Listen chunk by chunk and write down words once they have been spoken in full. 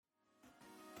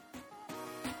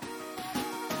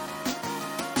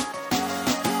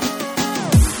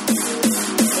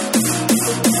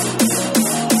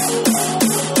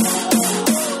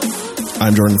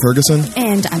I'm Jordan Ferguson.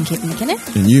 And I'm Caitlin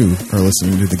McKinnon. And you are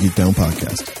listening to the Geek Down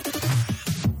Podcast.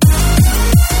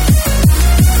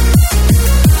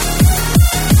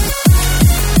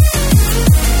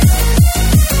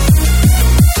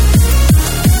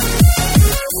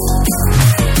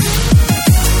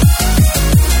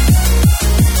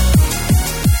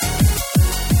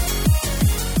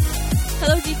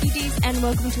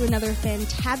 Welcome to another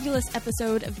fantabulous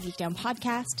episode of the Geek Down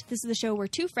Podcast. This is the show where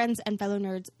two friends and fellow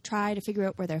nerds try to figure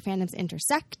out where their fandoms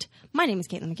intersect. My name is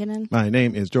Caitlin McKinnon. My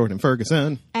name is Jordan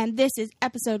Ferguson. And this is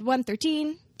episode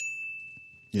 113.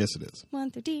 Yes, it is.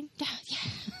 113.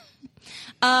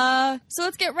 Yeah. So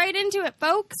let's get right into it,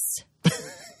 folks.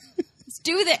 Let's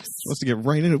do this. Let's get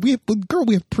right into it. We have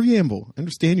preamble. I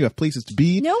understand you have places to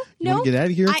be. No. You want to get out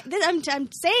of here? I'm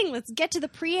saying let's get to the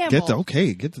preamble. Get to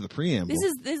the preamble. This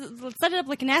is let's set it up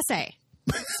like an essay.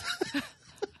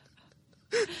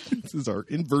 This is our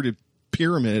inverted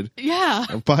pyramid. Yeah.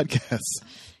 Of podcasts.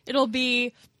 It'll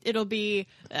be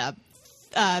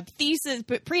thesis,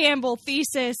 preamble,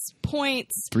 thesis,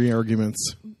 points. 3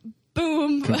 arguments.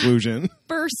 Boom. Conclusion.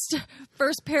 First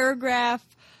paragraph.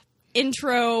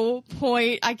 Intro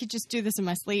point. I could just do this in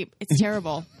my sleep. It's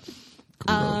terrible.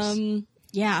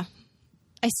 Yeah.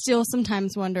 I still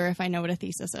sometimes wonder if I know what a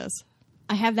thesis is.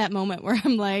 I have that moment where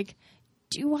I'm like,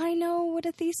 do I know what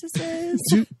a thesis is?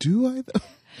 do I though?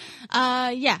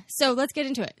 Yeah. So let's get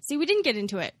into it. See, we didn't get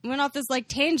into it. We went off this like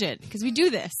tangent because we do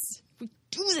this. We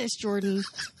do this, Jordan.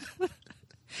 So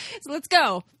let's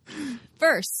go.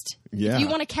 First, yeah. If you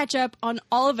want to catch up on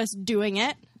all of us doing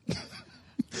it,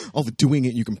 all the doing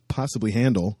it you can possibly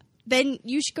handle, then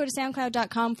you should go to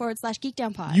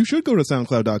soundcloud.com/geekdownpod. You should go to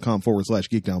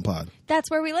soundcloud.com/geekdownpod. That's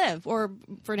where we live, or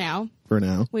for now. For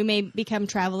now. We may become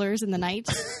travelers in the night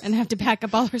and have to pack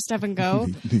up all our stuff and go.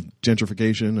 The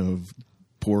gentrification of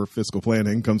poor fiscal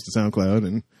planning comes to SoundCloud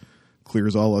and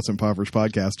clears all us impoverished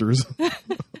podcasters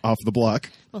off the block.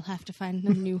 We'll have to find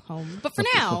a new home. But for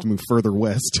now... We'll have to move further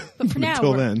west. But for now,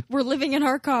 we're living in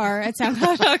our car at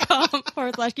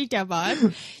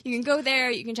soundcloud.com/geekdownpod. You can go there.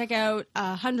 You can check out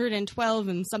 112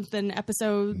 and something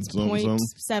episodes, point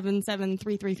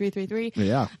 7733333.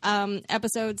 Yeah.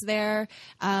 Episodes there.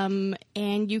 And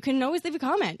you can always leave a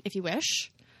comment if you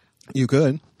wish. You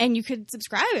could. And you could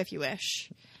subscribe if you wish.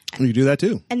 You can do that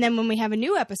too. And then when we have a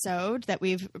new episode that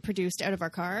we've produced out of our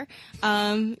car,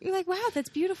 you're like, wow, that's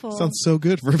beautiful. Sounds so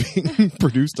good for being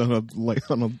produced on a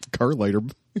car lighter.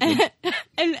 and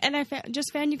I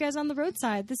just found you guys on the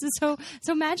roadside. This is so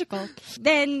magical.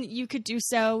 Then you could do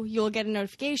so. You'll get a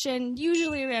notification,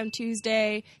 usually around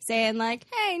Tuesday, saying like,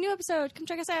 hey, new episode, come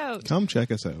check us out. Come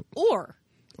check us out. Or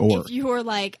if you are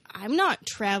like, I'm not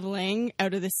traveling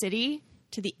out of the city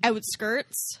to the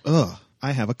outskirts.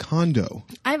 I have a condo.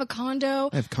 I have condo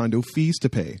fees to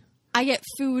pay. I get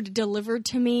food delivered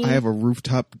to me. I have a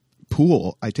rooftop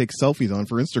pool I take selfies on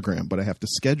for Instagram, but I have to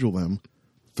schedule them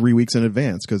 3 weeks in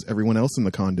advance because everyone else in the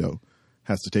condo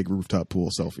has to take rooftop pool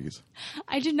selfies.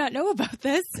 I did not know about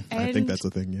this. And I think that's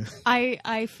a thing, yeah.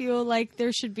 I feel like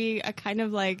there should be a kind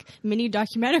of like mini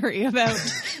documentary about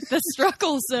the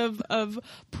struggles of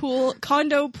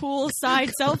condo pool side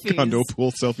selfies. Condo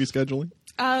pool selfie scheduling?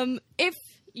 If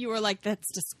you were like,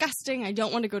 that's disgusting, I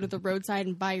don't want to go to the roadside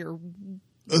and buy your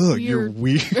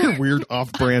weird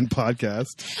off-brand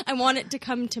podcast. I want it to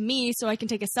come to me so I can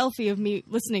take a selfie of me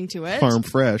listening to it. Farm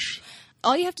fresh.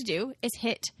 All you have to do is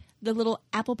hit the little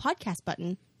Apple Podcast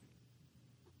button.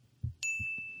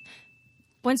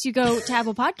 Once you go to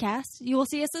Apple Podcasts, you will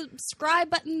see a subscribe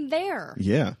button there.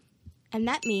 Yeah. And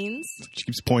that means... She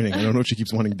keeps pointing. I don't know if she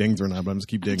keeps wanting dings or not, but I'm just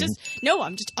keep digging.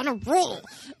 I'm just on a roll.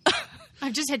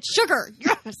 I've just had sugar.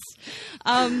 Yes.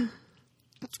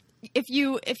 If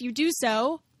you do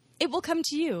so, it will come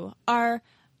to you. Our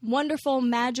wonderful,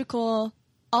 magical,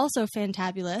 also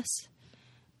fantabulous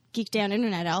Geek Down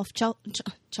Internet elf, Chelsea.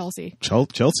 Chelsea.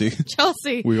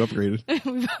 We upgraded.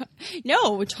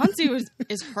 No, Chauncey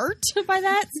is hurt by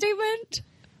that statement.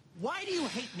 Why do you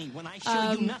hate me when I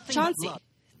show you nothing Chauncey, but love?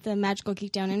 The magical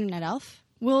Geek Down Internet elf,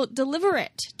 will deliver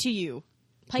it to you.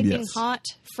 Piping hot,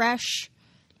 fresh.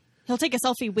 He'll take a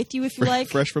selfie with you if you like.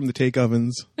 Fresh from the take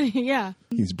ovens. Yeah.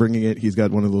 He's bringing it. He's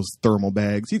got one of those thermal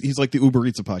bags. He's like the Uber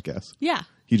Eats of podcasts. Yeah.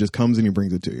 He just comes and he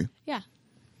brings it to you. Yeah.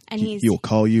 And he'll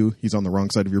call you. He's on the wrong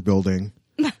side of your building.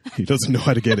 He doesn't know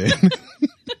how to get in.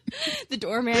 The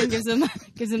doorman gives him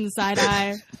the side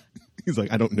eye. He's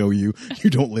like, I don't know you. You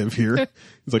don't live here.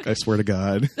 He's like, I swear to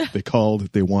God, they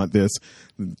called. They want this.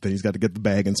 Then he's got to get the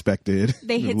bag inspected.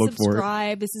 They hit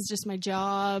subscribe. This is just my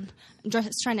job. I'm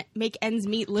just trying to make ends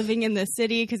meet living in the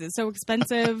city because it's so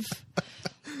expensive.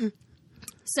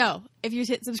 So if you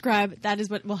hit subscribe, that is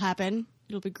what will happen.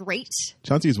 It'll be great.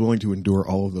 Chauncey is willing to endure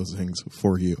all of those things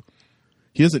for you.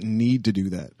 He doesn't need to do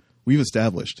that. We've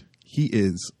established he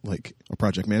is like a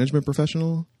project management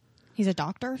professional. He's a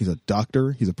doctor. He's a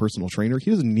doctor. He's a personal trainer.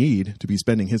 He doesn't need to be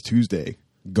spending his Tuesday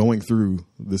going through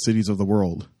the cities of the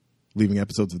world, leaving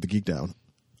episodes of The Geek Down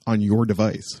on your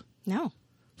device No.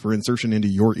 for insertion into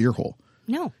your ear hole.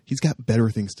 No. He's got better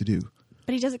things to do.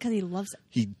 But he does it because he loves it.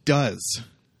 He does.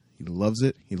 He loves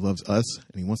it. He loves us.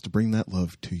 And he wants to bring that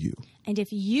love to you. And if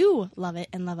you love it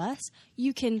and love us,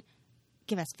 you can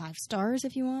give us 5 stars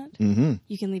if you want. Mm-hmm.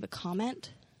 You can leave a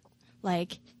comment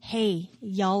like, hey,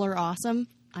 y'all are awesome.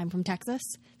 I'm from Texas.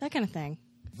 That kind of thing.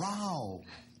 Wow.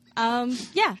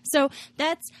 Yeah, so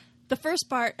that's the first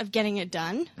part of getting it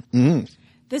done. Mm-hmm.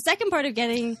 The second part of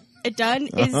getting it done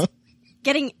is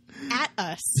getting at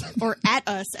us, or at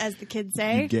us, as the kids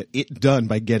say. You get it done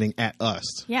by getting at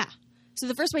us. Yeah. So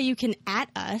the first way you can at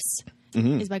us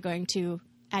is by going to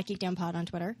 @GeekdownPod on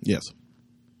Twitter. Yes.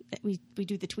 We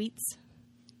do the tweets.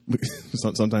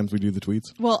 Sometimes we do the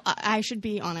tweets. Well, I should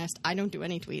be honest. I don't do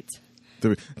any tweets.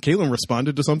 Caitlin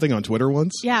responded to something on Twitter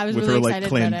once. Yeah, I was with really her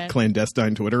excited about it.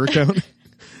 clandestine Twitter account.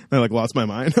 I lost my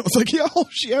mind. I was like, yo,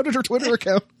 she added her Twitter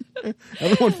account.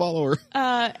 Everyone follow her.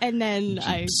 And then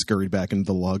I scurried back into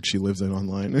the log she lives in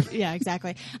online. Yeah,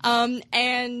 exactly.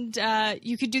 And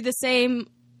you could do the same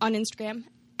on Instagram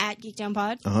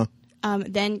 @GeekdownPod. Uh-huh.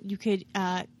 Then you could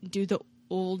do the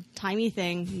old timey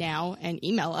thing now and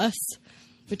email us,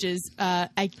 which is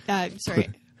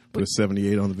Put a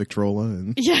 78 on the Victrola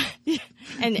and yeah,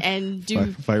 and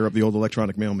do fire up the old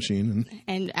electronic mail machine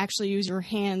and actually use your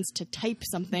hands to type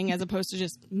something as opposed to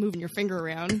just moving your finger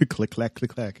around. click clack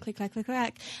click clack. Click clack click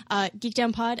clack.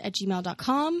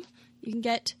 Geekdownpod@gmail.com. You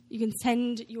can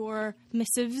send your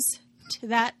missives to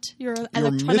that, your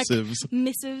electronic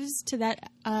missives to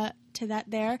that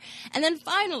there. And then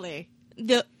finally,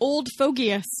 the old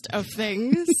fogiest of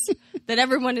things that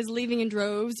everyone is leaving in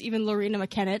droves, even Lorena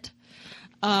McKennett.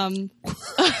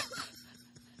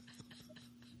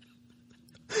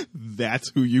 That's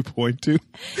who you point to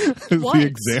as What? the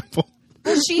example.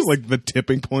 Well, she's like the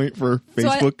tipping point for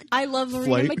Facebook. So I love Lorena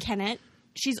flight. McKennett.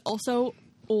 She's also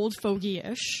old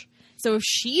fogey-ish. So if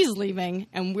she's leaving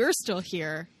and we're still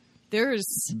here, there's...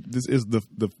 This is the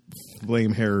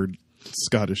flame-haired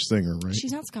Scottish singer, right?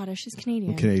 She's not Scottish. She's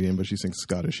Canadian. Canadian, but she sings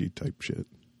Scottish-y type shit.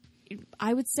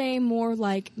 I would say more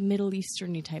like Middle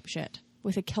Eastern-y type shit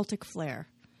with a Celtic flair.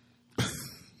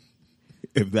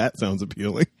 If that sounds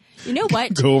appealing. You know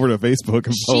what? Go over to Facebook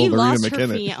and follow She Lorena lost her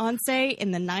McKennett. fiancé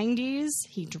in the 90s.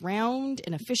 He drowned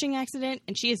in a fishing accident,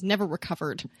 and she has never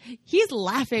recovered. He's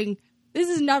laughing. This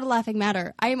is not a laughing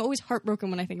matter. I am always heartbroken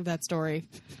when I think of that story.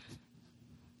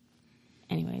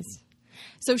 Anyways.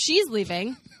 So she's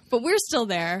leaving, but we're still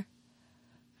there.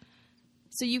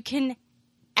 So you can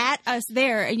at us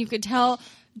there, and you can tell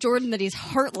Jordan that he's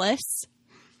heartless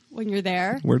when you're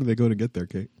there. Where do they go to get there,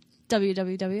 Kate?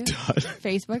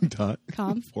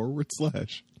 www.facebook.com /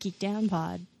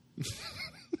 GeekdownPod.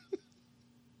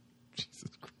 Jesus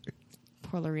Christ.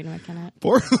 Poor Lorena McKennett.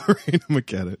 Poor Lorena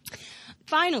McKennett.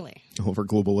 Finally. All of our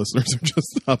global listeners are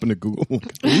just hopping to Google.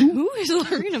 Who is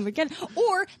Lorena McKennett?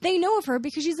 Or they know of her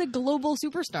because she's a global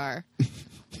superstar.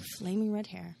 Flaming red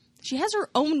hair. She has her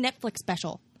own Netflix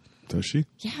special. Does she?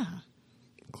 Yeah.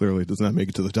 Clearly it does not make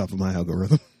it to the top of my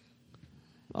algorithm.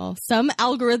 Well, some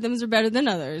algorithms are better than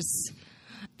others.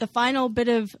 The final bit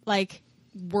of,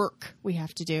 work we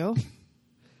have to do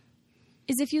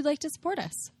is if you'd like to support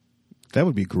us. That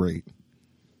would be great.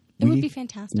 It would be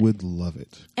fantastic. Would love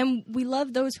it. And we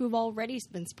love those who have already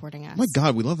been supporting us. Oh my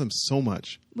God, we love them so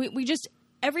much. We just,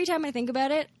 every time I think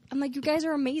about it, I'm like, you guys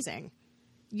are amazing.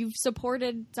 You've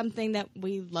supported something that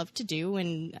we love to do,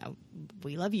 and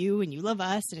we love you, and you love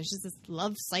us, and it's just this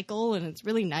love cycle, and it's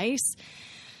really nice.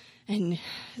 And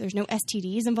there's no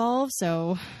STDs involved,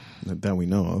 so... That we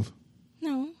know of.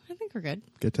 No, I think we're good.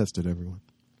 Get tested, everyone.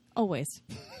 Always.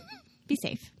 Be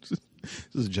safe. This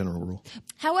is a general rule.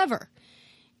 However,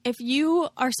 if you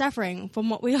are suffering from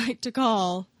what we like to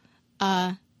call...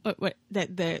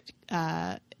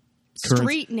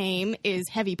 street name is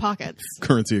Heavy Pockets.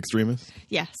 Currency extremists?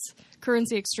 Yes.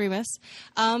 Currency extremists.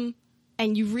 And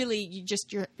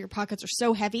your pockets are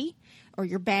so heavy, or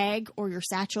your bag, or your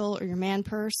satchel, or your man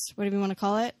purse, whatever you want to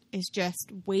call it, is just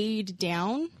weighed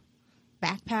down.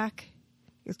 Backpack,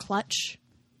 your clutch.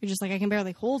 You're just like, I can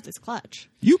barely hold this clutch.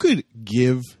 You could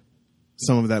give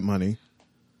some of that money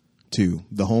to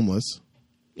the homeless.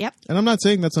 Yep. And I'm not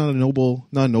saying that's not a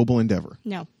noble endeavor.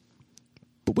 No.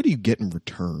 But what do you get in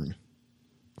return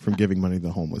from giving money to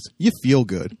the homeless? You feel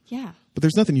good. Yeah. But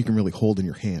there's nothing you can really hold in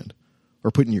your hand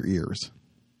or put in your ears.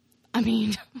 I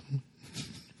mean,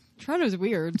 Toronto's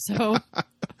weird, so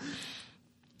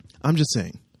I'm just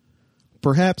saying,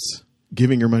 perhaps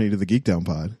giving your money to the Geek Down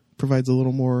Pod provides a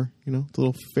little more, it's a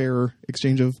little fairer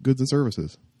exchange of goods and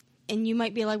services. and you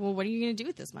might be like, well, what are you going to do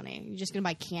with this money? You're just going to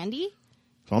buy candy?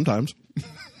 Sometimes.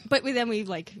 But then we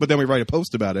like, But then we write a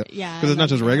post about it. yeah, Because it's not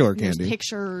just regular there's candy.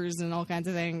 pictures and all kinds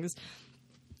of things.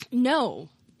 No,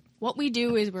 what we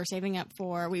do is we're saving up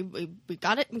for we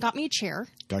got me a chair,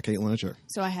 Got Caitlin a chair.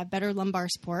 so I have better lumbar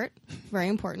support. Very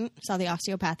important. Saw the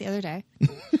osteopath the other day.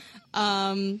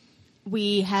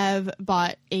 We have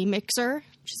bought a mixer,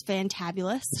 which is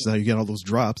fantabulous. So now you get all those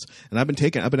drops. And I've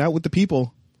been out with the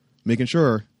people, making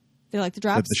sure They like the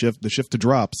that drops. the shift to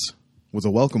drops was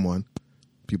a welcome one.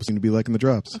 People seem to be liking the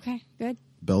drops. Okay, good.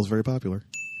 Bell's very popular.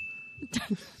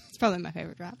 It's probably my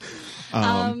favorite drop.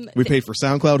 We paid for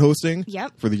SoundCloud hosting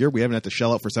Yep. for the year. We haven't had to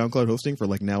shell out for SoundCloud hosting for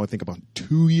now I think about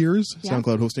 2 years. Yeah.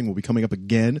 SoundCloud hosting will be coming up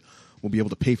again. We'll be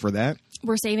able to pay for that.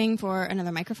 We're saving for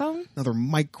another microphone. Another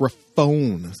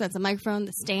microphone. So that's a microphone,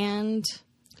 the stand.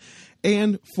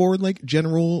 And for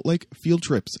general field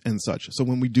trips and such. So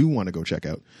when we do want to go check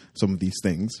out some of these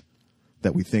things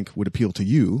that we think would appeal to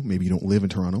you, maybe you don't live in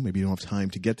Toronto, maybe you don't have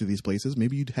time to get to these places,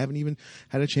 maybe you haven't even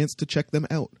had a chance to check them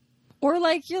out. Or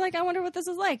you're like, I wonder what this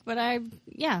is like. But I've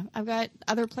got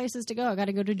other places to go. I got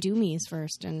to go to Doomies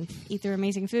first and eat their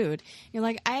amazing food. You're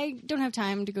like, I don't have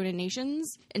time to go to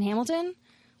Nations in Hamilton.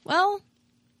 Well,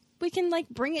 we can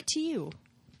bring it to you.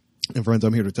 And friends,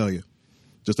 I'm here to tell you,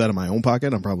 just out of my own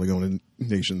pocket, I'm probably going to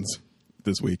Nations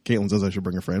this week. Caitlin says I should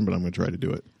bring a friend, but I'm going to try to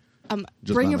do it.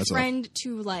 Just Bring by a myself. friend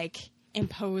to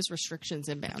impose restrictions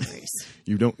and boundaries.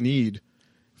 You don't need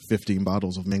 15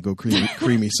 bottles of mango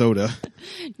creamy soda,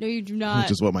 No, you do not.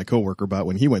 which is what my coworker bought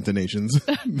when he went to Nations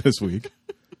this week.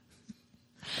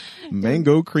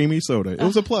 Mango creamy soda. It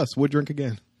was a plus. Would drink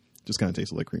again. Just kind of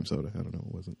tasted like cream soda. I don't know.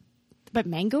 It wasn't. But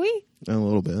mango-y? A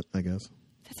little bit, I guess.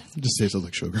 That sounds It just tasted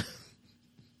like sugar.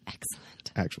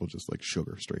 excellent. Actual, just like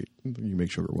sugar straight. You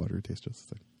make sugar water, it tastes just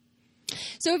the same.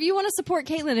 So if you want to support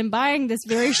Caitlin in buying this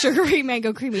very sugary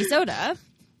mango creamy soda,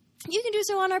 you can do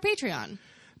so on our Patreon.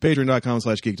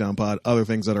 Patreon.com/geekdownpod. Other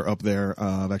things that are up there.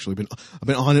 I've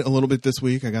been on it a little bit this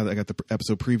week. I got the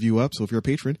episode preview up. So if you're a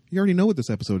patron, you already know what this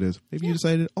episode is. Maybe you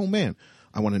decided, oh man,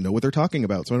 I want to know what they're talking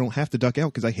about, so I don't have to duck out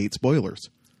because I hate spoilers.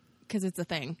 Because it's a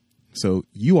thing. So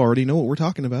you already know what we're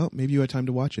talking about. Maybe you had time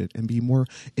to watch it and be more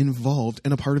involved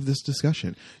and a part of this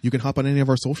discussion. You can hop on any of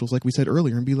our socials, like we said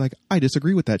earlier, and be like, I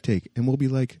disagree with that take. And we'll be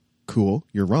like, cool,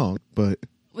 you're wrong, but...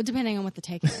 Well, depending on what the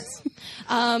take is.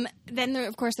 Then,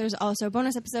 of course, there's also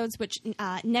bonus episodes, which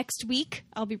next week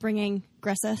I'll be bringing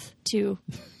Gresseth to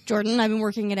Jordan. I've been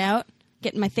working it out,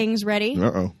 getting my things ready.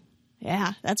 Uh-oh.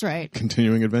 Yeah, that's right.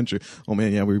 Continuing adventure. Oh,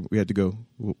 man, yeah, we had to go...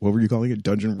 What were you calling it?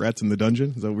 Dungeon Rats in the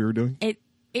Dungeon? Is that what we were doing? It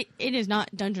is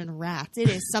not Dungeon Rats. It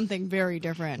is something very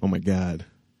different. Oh, my God.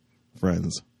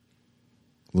 Friends.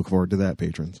 Look forward to that,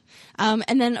 patrons.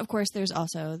 And then, of course, there's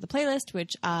also the playlist,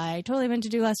 which I totally meant to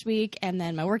do last week, and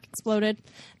then my work exploded.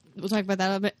 We'll talk about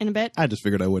that in a bit. I just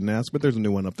figured I wouldn't ask, but there's a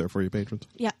new one up there for you, patrons.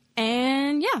 Yeah,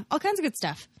 and yeah, all kinds of good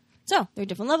stuff. So there are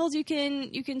different levels you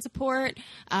can support,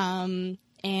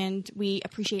 and we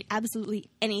appreciate absolutely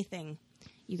anything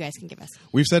you guys can give us.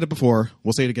 We've said it before.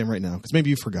 We'll say it again right now because maybe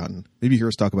you've forgotten. Maybe you hear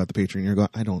us talk about the Patreon and you're going,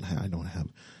 I don't have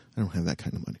that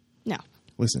kind of money. No.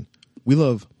 Listen, we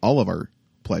love all of our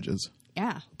pledges,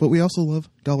 Yeah, but we also love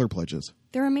dollar pledges.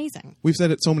 they're amazing. We've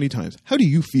said it so many times. How do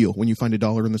you feel when you find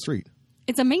 $1 in the street?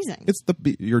 It's amazing.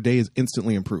 Your day is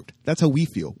instantly improved. That's how we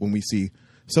feel when we see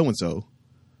so and so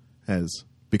has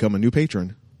become a new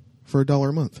patron for $1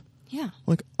 a month. Yeah.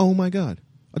 Like, oh my God,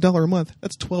 $1 a month.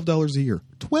 That's $12 a year.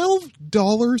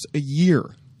 $12 a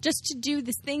year Just to do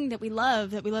this thing that we love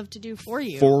to do for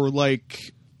you. for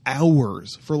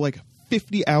hours, for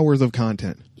 50 hours of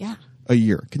content Yeah. a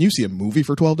year. Can you see a movie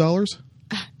for $12?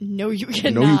 No, you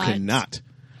cannot. No, you cannot.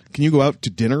 Can you go out to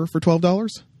dinner for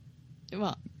 $12?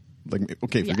 Well,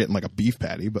 Okay, if Yeah. you're getting a beef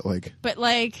patty, but but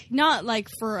not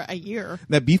for a year.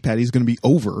 that beef patty is going to be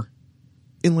over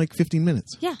in 15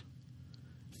 minutes. Yeah.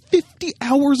 50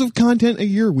 hours of content a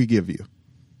year we give you.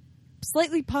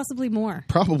 Slightly, possibly more.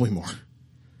 Probably more.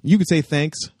 You could say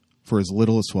thanks for as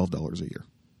little as $12 a year.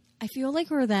 I feel like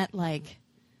we're that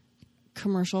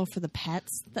commercial for the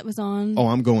pets that was on. Oh,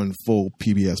 I'm going full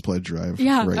PBS pledge drive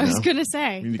yeah, right I was now. gonna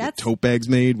say We need to get that's tote bags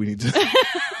made. We need to...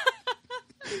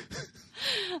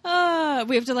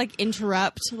 we have to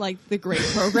interrupt the great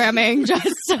programming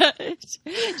just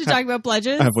to talk about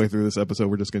pledges. Halfway through this episode,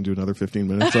 we're just going to do another 15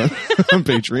 minutes on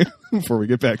Patreon before we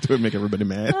get back to it and make everybody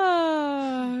mad.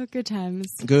 Oh, good times.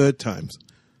 Good times.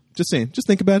 Just saying. Just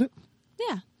think about it.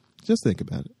 Yeah, Just think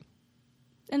about it.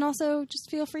 and also just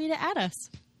feel free to add us.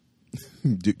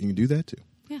 You can do that too.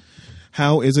 Yeah.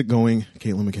 How is it going,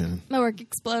 Caitlin McCann? My work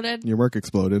exploded. Your work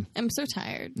exploded. I'm so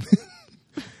tired.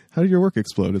 How did your work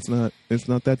explode? It's not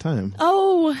that time.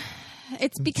 Oh,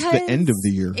 it's because the end of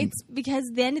the year. It's because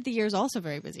the end of the year is also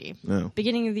very busy. No.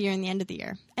 Beginning of the year and the end of the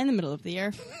year and the middle of the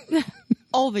year,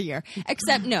 all the year.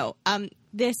 Except no,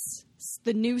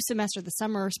 the new semester, the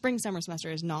spring summer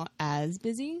semester is not as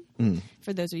busy.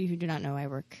 For those of you who do not know, I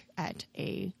work at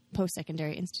a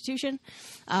post-secondary institution,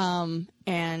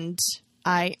 and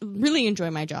I really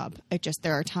enjoy my job.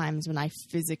 There are times when I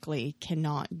physically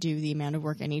cannot do the amount of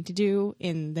work I need to do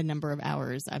in the number of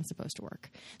hours I'm supposed to work.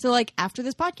 So, like, after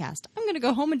this podcast, I'm going to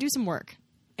go home and do some work,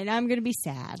 and I'm going to be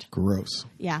sad. Gross.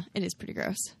 Yeah, it is pretty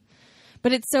gross.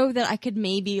 But it's so that I could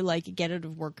maybe, like, get out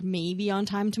of work maybe on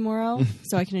time tomorrow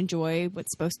so I can enjoy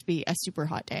what's supposed to be a super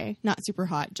hot day. Not super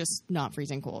hot, just not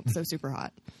freezing cold. So super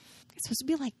hot. It's supposed to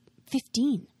be, like,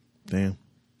 15. Damn.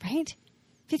 Right?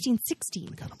 15, 16.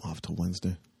 Got him off till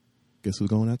Wednesday. Guess who's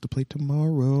going out to play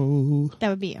tomorrow? That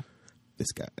would be you.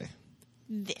 This guy.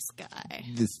 This guy.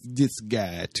 This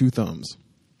guy. 2 thumbs.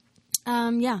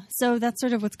 Yeah, so that's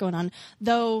sort of what's going on.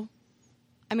 Though,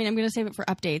 I mean, I'm going to save it for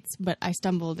updates, but I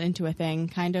stumbled into a thing,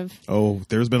 kind of. Oh,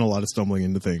 there's been a lot of stumbling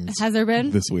into things. Has there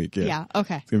been? This week, yeah. Yeah,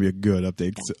 okay. It's going to be a good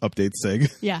update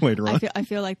seg Yeah, later on. I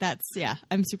feel like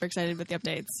I'm super excited with the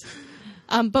updates.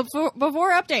 But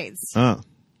before updates,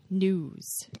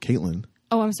 news. Caitlin.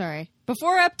 Oh, I'm sorry.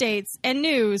 Before updates and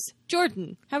news,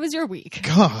 Jordan, how was your week?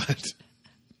 God.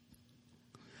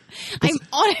 I'm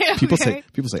on it. People say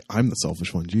I'm the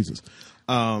selfish one. Jesus.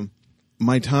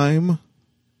 My time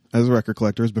as a record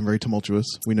collector has been very tumultuous.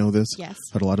 We know this. Yes.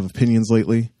 Had a lot of opinions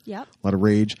lately. Yep. A lot of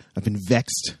rage. I've been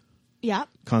vexed Yep.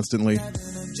 constantly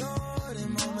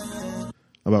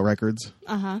about records.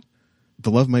 Uh-huh.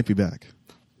 The love might be back.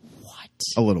 What?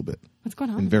 A little bit. What's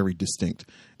going In on? very distinct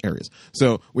areas.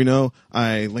 So we know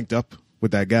I linked up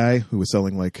with that guy who was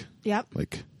selling Yep.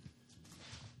 like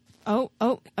Oh,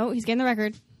 he's getting the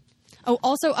record. Oh,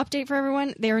 also, update for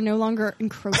everyone. They are no longer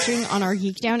encroaching on our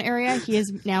Geek Down area. He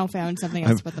has now found something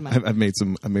else to put them on. I've made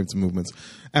some movements.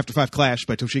 After 5 Clash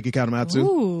by Toshiki Kawamatsu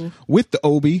Ooh. with the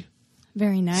Obi.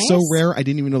 Very nice. So rare. I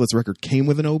didn't even know this record came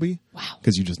with an Obi. Wow.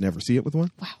 Because you just never see it with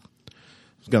one. Wow.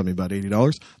 It's got me about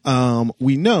 $80.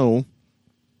 We know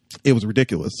it was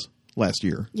ridiculous last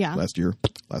Yeah.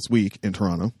 week in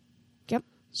Toronto. Yep.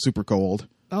 Super cold.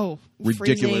 Oh,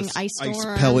 Ridiculous. freezing, ice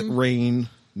storm. pellet rain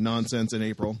nonsense in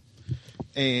April.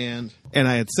 And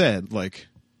I had said, like,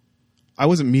 I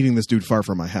wasn't meeting this dude far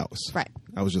from my house. Right.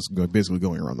 I was just basically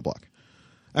going around the block.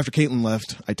 After Caitlin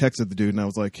left, I texted the dude and I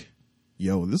was like,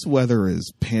 yo, this weather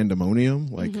is pandemonium.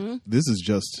 Like, this is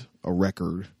just a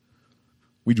record.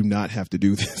 We do not have to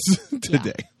do this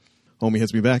today. Yeah. Homie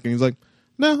hits me back and he's like,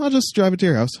 no, I'll just drive it to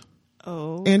your house.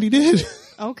 Oh. And he did.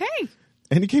 Okay.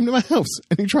 And he came to my house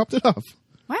and he dropped it off.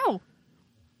 Wow.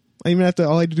 I even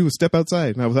all I had to do was step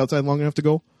outside, and I was outside long enough to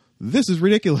go, this is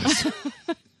ridiculous.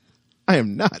 I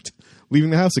am not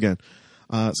leaving the house again.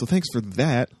 So thanks for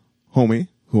that, homie,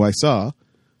 who I saw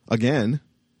again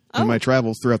in my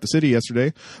travels throughout the city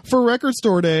yesterday for Record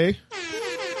Store Day.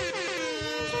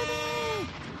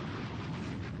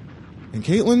 And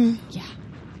Caitlin, Yeah.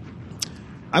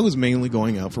 I was mainly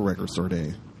going out for Record Store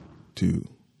Day to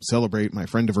celebrate my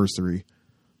friendiversary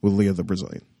with Leah the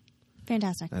Brazilian.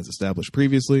 Fantastic. As established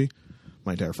previously,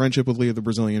 my entire friendship with Leah the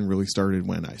Brazilian really started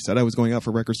when I said I was going out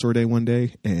for Record Store Day one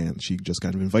day, and she just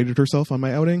kind of invited herself on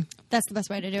my outing. That's the best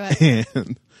way to do it.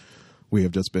 And we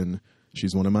have just been,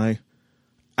 she's one of my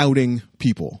outing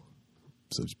people.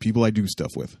 So it's people I do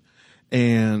stuff with.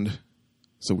 And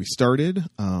so we started,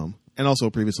 and also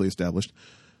previously established,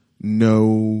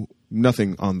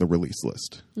 nothing on the release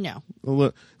list. No.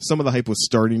 Some of the hype was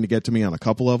starting to get to me on a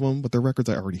couple of them, but they're records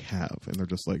I already have. And they're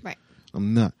just like, right.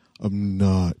 I'm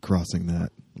not crossing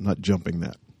that. I'm not jumping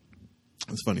that.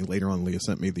 It's funny. Later on, Leah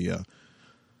sent me the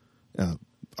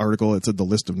article. It said the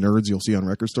list of nerds you'll see on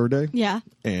Record Store Day. Yeah.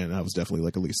 And I was definitely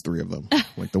like at least 3 of them.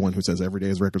 Like the one who says every day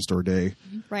is Record Store Day.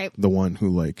 Right. The one who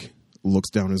like looks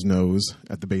down his nose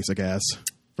at the basic ass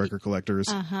record collectors.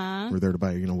 We're there to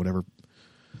buy, whatever.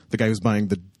 The guy who's buying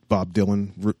the Bob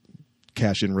Dylan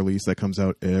cash-in release that comes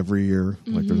out every year.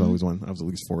 Like there's always one. I was at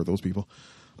least 4 of those people.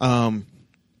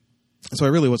 So I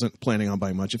really wasn't planning on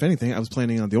buying much. If anything, the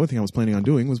only thing I was planning on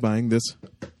doing was buying this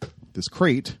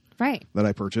crate right. that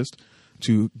I purchased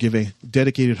to give a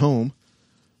dedicated home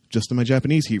just to my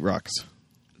Japanese heat rocks.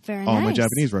 Very all nice. my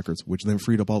Japanese records, which then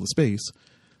freed up all the space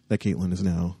that Caitlin is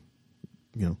now,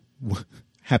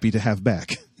 happy to have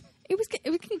back. It was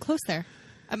getting close there.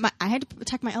 I had to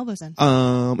tuck my elbows in.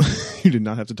 You did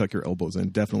not have to tuck your elbows in.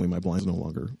 Definitely my blind's no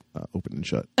longer open and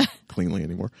shut. cleanly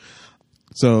anymore.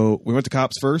 So we went to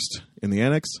Cops first in the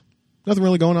annex. Nothing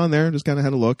really going on there. Just kind of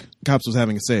had a look. Cops was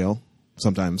having a sale.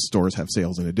 Sometimes stores have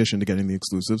sales in addition to getting the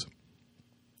exclusives.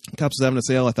 Cops was having a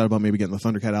sale. I thought about maybe getting the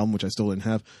Thundercat album, which I still didn't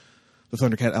have. The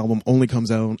Thundercat album only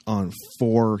comes out on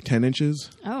 4 10 inches,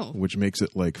 which makes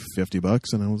it like $50.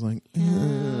 And I was like,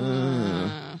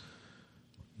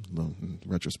 well, in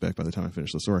retrospect, by the time I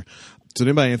finished the story. So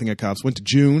didn't buy anything at Cops. Went to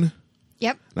June.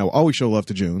 Yep. And I will always show love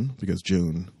to June, because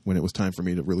June, when it was time for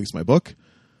me to release my book,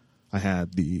 I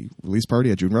had the release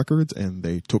party at June Records, and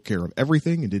they took care of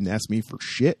everything and didn't ask me for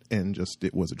shit, and just,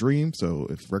 it was a dream. So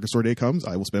if Record Store Day comes,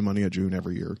 I will spend money at June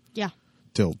every year. Yeah.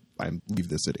 Till I leave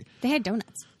this city. They had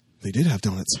donuts. They did have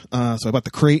donuts. So I bought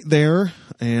the crate there,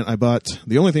 and I bought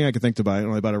the only thing I could think to buy,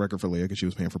 and I bought a record for Leah because she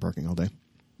was paying for parking all day.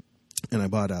 And I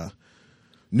bought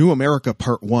New America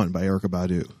Part 1 by Erykah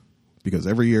Badu, because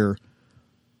every year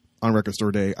on Record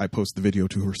Store Day, I post the video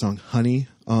to her song Honey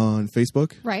on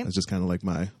Facebook. Right. It's just kind of like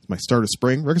my start of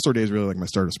spring. Record Store Day is really like my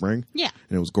start of spring. Yeah.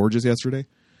 And it was gorgeous yesterday.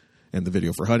 And the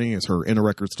video for Honey is her in a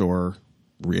record store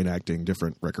reenacting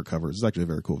different record covers. It's actually a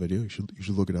very cool video. You should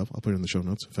look it up. I'll put it in the show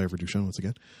notes if I ever do show notes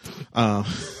again. So I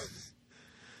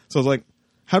was like,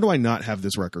 how do I not have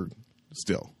this record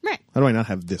still? Right. How do I not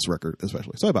have this record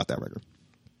especially? So I bought that record.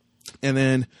 And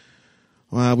then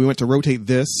we went to rotate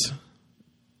this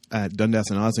at Dundas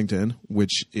and Ossington,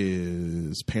 which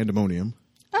is Pandemonium.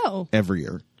 Oh. Every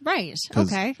year. Right.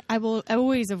 Okay. I will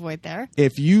always avoid there.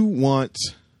 If you want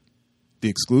the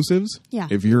exclusives, yeah.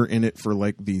 If you're in it for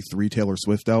like the 3 Taylor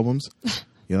Swift albums,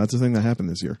 yeah, that's the thing that happened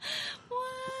this year. What?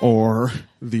 Or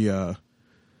the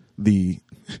 $50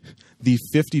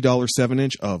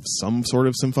 7-inch of some sort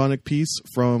of symphonic piece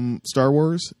from Star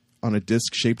Wars on a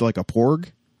disc shaped like a porg.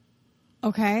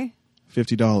 Okay.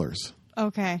 $50.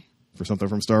 Okay. For something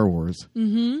from Star Wars.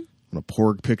 Mm-hmm. On a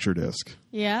porg picture disc.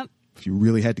 Yep. If you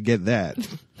really had to get that.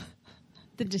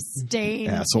 The disdain.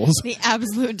 Assholes. The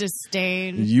absolute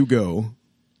disdain. You go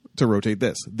to rotate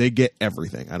this. They get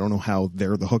everything. I don't know how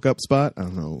they're the hookup spot. I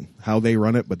don't know how they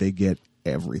run it, but they get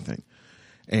everything.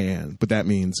 But that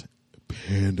means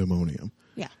Pandemonium.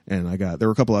 Yeah. And there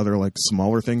were a couple other like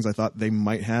smaller things I thought they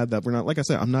might have that were not, like I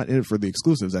said, I'm not in it for the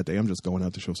exclusives that day. I'm just going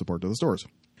out to show support to the stores.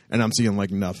 And I'm seeing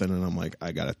like nothing, and I'm like,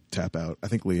 I gotta tap out. I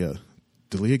think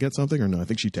did Leah get something or no? I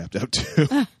think she tapped out too.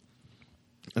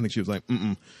 I think she was like,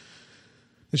 mm-mm.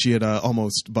 She had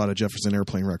almost bought a Jefferson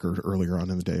Airplane record earlier on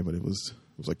in the day, but it was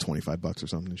like $25 or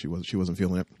something, and she wasn't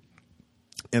feeling it.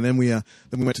 And then we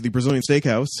went to the Brazilian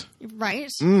Steakhouse. Right.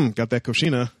 Got that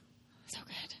coxinha. So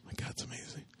good. My God, it's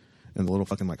amazing. And the little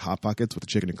fucking like Hot Pockets with the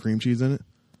chicken and cream cheese in it.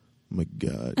 Oh my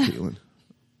God, Caitlin.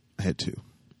 I had 2.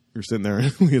 You're sitting there,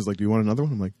 and Leah's like, "Do you want another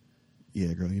one?" I'm like,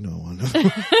 "Yeah, girl, you know I want another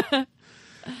one."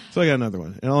 So I got another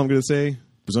one. And all I'm going to say,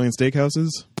 Brazilian steakhouses.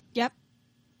 Yep.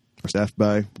 Are staffed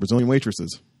by Brazilian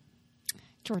waitresses.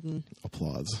 Jordan.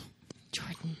 Applause.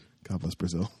 Jordan. God bless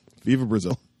Brazil. Viva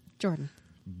Brazil. Jordan.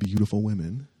 Beautiful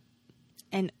women.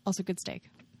 And also good steak.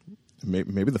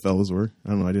 Maybe the fellas were. I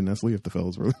don't know. I didn't ask Leah if the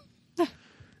fellas were.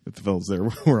 If the fellas there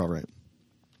were all right.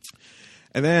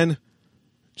 And then,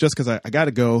 just because I got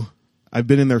to go, I've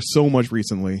been in there so much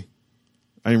recently,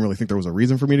 I didn't really think there was a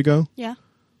reason for me to go. Yeah.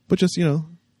 But just,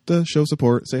 to show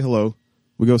support, say hello,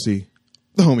 we go see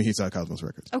the homie Heathside Cosmos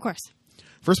Records. Of course.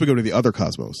 First, we go to the other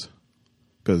Cosmos,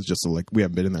 because just so, like, we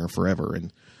haven't been in there forever,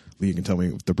 and Leah can tell me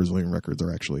if the Brazilian records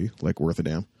are actually, like, worth a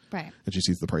damn. Right. And she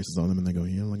sees the prices on them, and they go,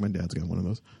 like, my dad's got one of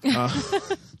those.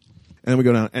 And then we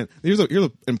go down, and here's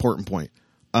an important point.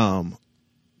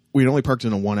 We'd only parked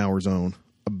in a 1-hour zone,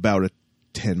 about a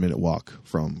 10-minute walk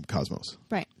from Cosmos.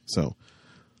 Right. So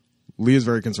Leah's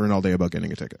very concerned all day about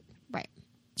getting a ticket. Right.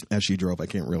 As she drove, I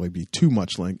can't really be too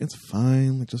much like, it's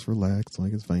fine, like, just relax,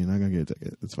 like, it's fine, you're not going to get a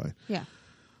ticket, it's fine. Yeah.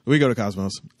 We go to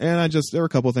Cosmos, and there were a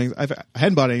couple of things. I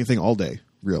hadn't bought anything all day,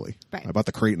 really. Right. I bought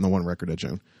the crate and the one record at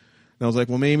June. And I was like,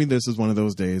 well, maybe this is one of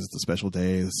those days, it's a special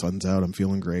day, the sun's out, I'm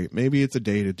feeling great. Maybe it's a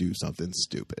day to do something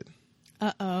stupid.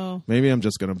 Uh-oh. Maybe I'm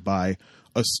just going to buy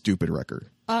a stupid record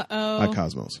Uh-oh. at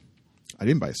Cosmos. I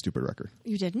didn't buy a stupid record.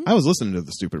 You didn't? I was listening to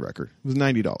the stupid record. It was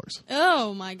 $90.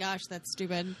 Oh, my gosh, that's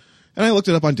stupid. And I looked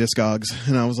it up on Discogs,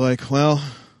 and I was like, well,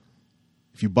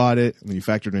 if you bought it and you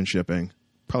factored in shipping,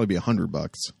 probably be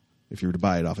 $100 if you were to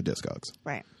buy it off of Discogs.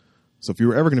 Right. So if you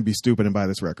were ever going to be stupid and buy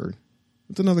this record,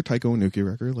 it's another Taiko Inuki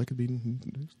record. Like, it'd be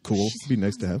cool. It'd be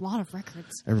nice to have. A lot of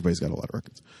records. Everybody's got a lot of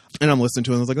records. And I'm listening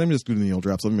to it, and I was like, let me just do the Neil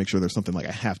drops. Let me make sure there's something like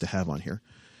I have to have on here.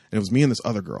 And it was me and this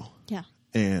other girl. Yeah.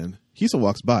 And he still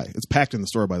walks by. It's packed in the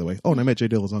store, by the way. Oh, and I met Jay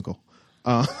Dilla's uncle.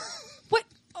 What?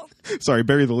 Oh. Sorry,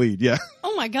 bury the lead. Yeah.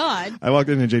 Oh, my God. I walked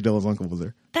in and Jay Dilla's uncle was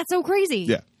there. That's so crazy.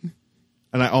 Yeah.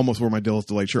 And I almost wore my Dilla's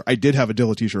Delight shirt. I did have a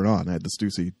Dilla t-shirt on. I had the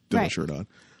Stussy Dilla Right. shirt on.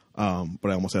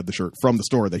 But I almost had the shirt from the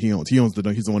store that he owns. He's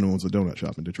the one who owns the donut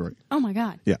shop in Detroit. Oh my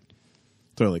God. Yeah.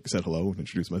 So I like said hello and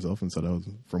introduced myself and said I was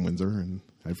from Windsor and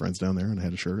I had friends down there and I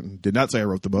had a shirt and did not say I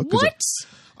wrote the book. 'Cause What?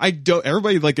 I don't.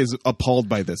 Everybody like is appalled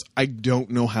by this. I don't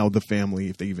know how the family,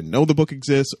 if they even know the book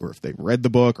exists or if they read the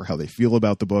book or how they feel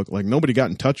about the book. Like nobody got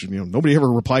in touch. Nobody ever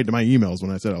replied to my emails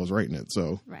when I said I was writing it.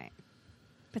 So Right.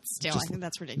 But still, I think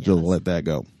that's ridiculous. just let that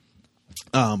go.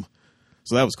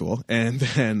 So that was cool. And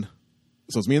then,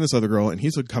 so it's me and this other girl and he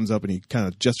comes up and he kind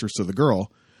of gestures to the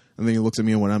girl and then he looks at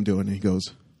me and what I'm doing and he goes,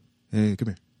 "Hey, come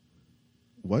here."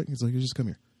 What? He's like, "You just come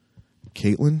here."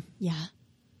 Caitlin, Yeah.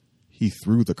 he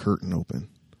threw the curtain open.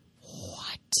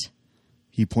 What?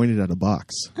 He pointed at a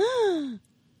box.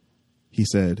 He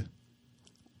said,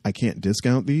 "I can't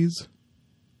discount these,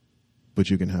 but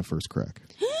you can have first crack."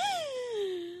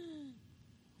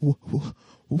 What?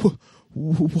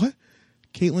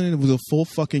 Caitlin, it was a full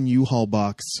fucking U-Haul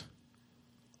box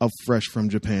of Fresh from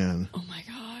Japan Oh my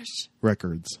gosh.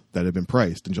 records that had been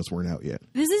priced and just weren't out yet.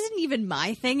 This isn't even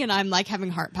my thing, and I'm like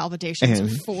having heart palpitations And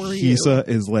for you. Hisa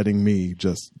is letting me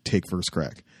just take first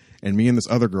crack. And me and this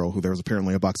other girl, who there was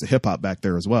apparently a box of hip hop back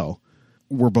there as well,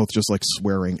 we're both just like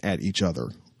swearing at each other.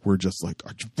 We're just like,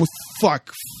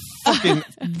 fuck, fucking,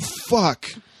 fuck.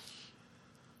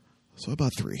 So I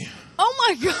bought 3. Oh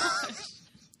my gosh.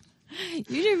 You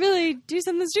didn't really do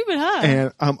something stupid, huh?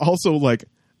 And I'm also like,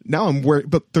 now I'm worried,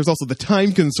 but there's also the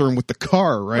time concern with the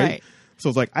car, right? Right. So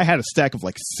it's like, I had a stack of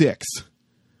like 6,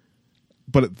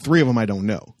 but 3 of them I don't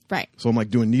know. Right. So I'm like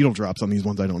doing needle drops on these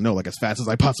ones I don't know, like as fast as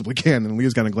I possibly can. And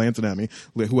Leah's kind of glancing at me,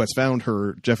 who has found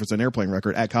her Jefferson Airplane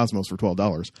record at Cosmos for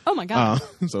 $12. Oh my God.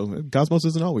 So Cosmos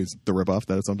isn't always the ripoff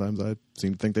that sometimes I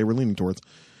seem to think they were leaning towards.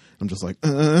 I'm just like,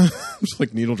 I'm just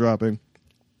like needle dropping.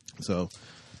 So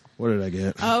what did I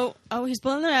get? Oh, he's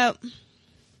pulling it out.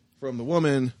 From the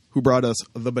woman who brought us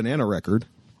the Banana record,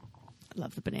 I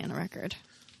love the banana record.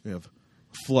 we have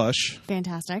Flush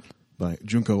Fantastic. by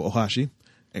Junko Ohashi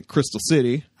and Crystal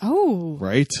City, Oh.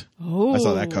 right? Oh. I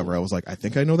saw that cover. I was like, I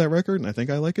think I know that record and I think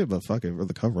I like it, but fuck it, for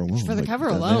the cover alone. For the Like, cover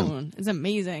goddamn. alone. It's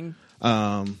amazing.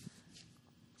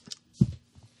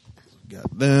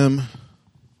 Got them.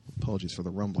 Apologies for the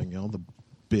rumbling, y'all. The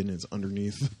bin is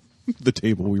underneath the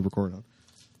table we record on.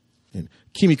 And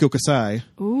Kimiko Kasai,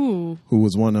 Ooh. who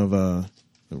was one of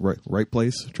right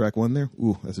Place, track 1 there.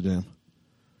 Ooh, that's a jam.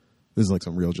 This is like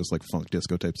some real just like funk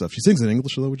disco type stuff. She sings in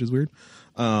English though, which is weird.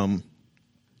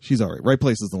 She's all right. Right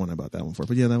Place is the one I bought that one for.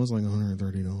 But yeah, that was like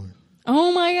 $130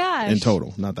 Oh my gosh. in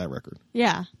total, not that record.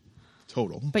 Yeah.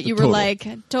 Total. But you were Total. like,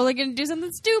 totally going to do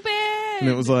something stupid. And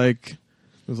it was like,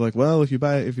 well, if you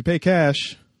pay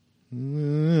cash,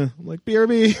 I'm like,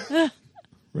 BRB,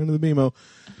 run to the BMO.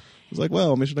 I was like,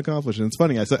 well, mission accomplished. And it's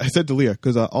funny. I said to Leah,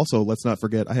 because also let's not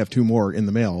forget, I have 2 more in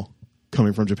the mail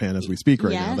coming from Japan as we speak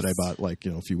right now that I bought like,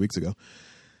 a few weeks ago.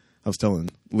 I was telling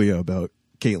Leah about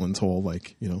Caitlin's whole,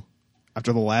 like,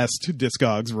 after the last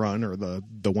Discogs run or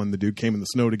the one the dude came in the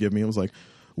snow to give me, I was like,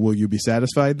 will you be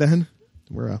satisfied then?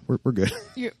 We're good.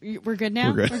 We're good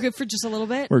now? We're good. For just a little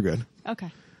bit? We're good.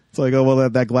 Okay. It's like, oh, well,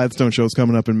 that Gladstone show's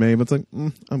coming up in May, but it's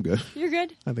like, I'm good. You're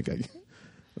good? I think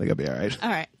I'll be all right. All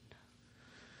right.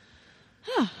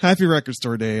 Happy Record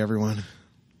Store Day, everyone.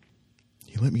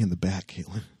 You let me in the back,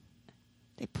 Caitlin.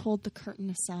 They pulled the curtain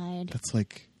aside. That's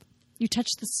like, You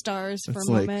touched the stars for That's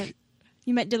a like- moment.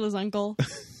 You met Dilla's uncle.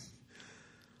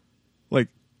 like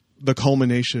the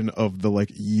culmination of the like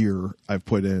year I've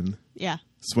put in Yeah.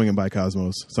 swinging by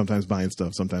Cosmos, sometimes buying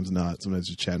stuff, sometimes not, sometimes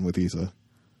just chatting with Issa.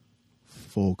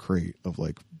 Full crate of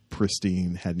like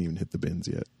pristine, hadn't even hit the bins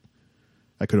yet.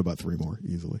 I could have bought 3 more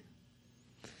easily.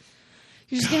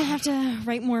 You're just going to have to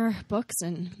write more books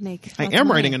and make. I lots am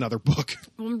of writing money. another book.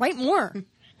 Well, write more.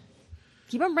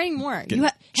 Keep on writing more.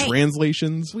 Get Hey,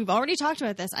 translations. we've already talked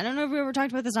about this. I don't know if we ever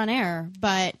talked about this on air,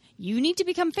 but you need to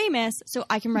become famous so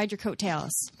I can ride your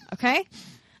coattails. Okay?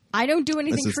 I don't do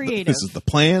anything creative. This is the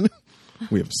plan.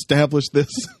 We have established this.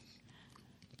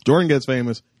 Jordan gets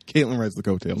famous. Caitlin rides the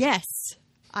coattails. Yes,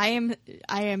 I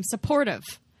am supportive.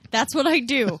 That's what I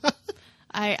do.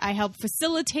 I help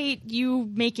facilitate you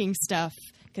making stuff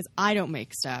because I don't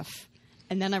make stuff,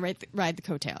 and then I ride the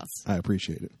coattails. I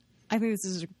appreciate it. I think this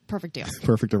is a perfect deal.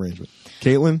 Perfect arrangement.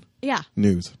 Caitlin, Yeah.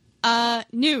 news.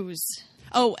 News.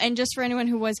 Oh, and just for anyone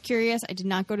who was curious, I did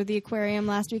not go to the aquarium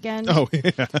last weekend. Oh,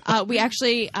 yeah. We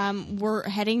actually were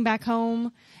heading back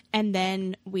home, and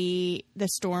then the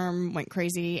storm went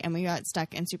crazy, and we got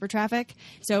stuck in super traffic.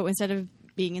 So instead of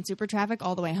being in super traffic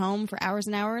all the way home for hours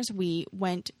and hours, we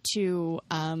went to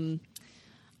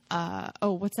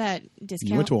what's that discount?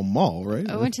 You went to a mall, right?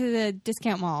 I went to the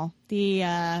discount mall. The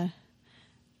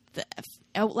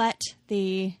outlet,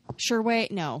 the Sherway.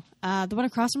 No, the one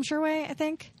across from Sherway, I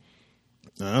think.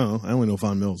 I don't know. I only know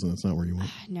Fond Mills, and that's not where you went.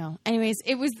 No. Anyways,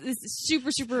 it was this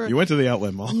super. You went to the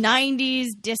outlet mall. 90s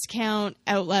discount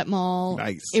outlet mall.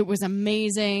 Nice. It was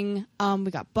amazing.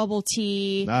 We got bubble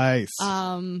tea. Nice.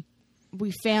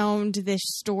 We found this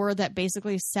store that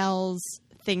basically sells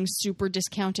things super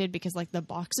discounted because like the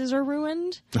boxes are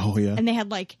ruined. Oh yeah. And they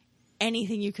had like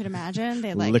anything you could imagine. They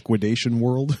had like Liquidation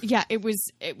World. Yeah, it was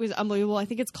unbelievable. I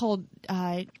think it's called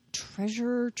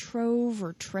Treasure Trove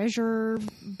or Treasure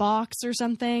Box or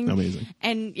something. Amazing.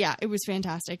 And yeah, it was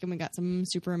fantastic, and we got some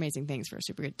super amazing things for a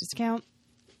super good discount.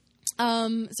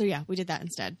 So yeah, we did that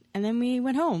instead, and then we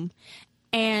went home.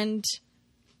 And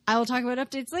I will talk about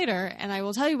updates later, and I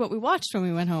will tell you what we watched when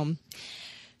we went home.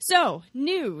 So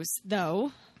news,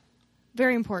 though,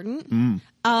 very important.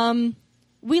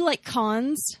 We like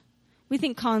cons. We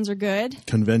think cons are good.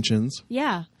 Conventions.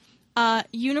 Yeah.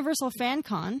 Universal Fan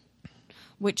Con,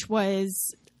 which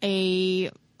was a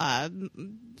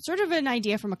sort of an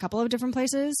idea from a couple of different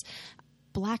places.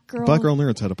 Black Girl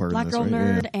Nerds had a part Black in this, Girl right?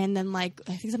 Nerd, Yeah. and then like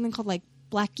I think something called like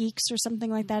Black Geeks or something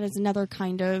like that is another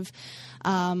kind of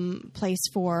place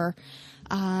for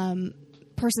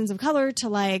persons of color to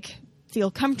like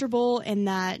feel comfortable in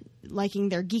that liking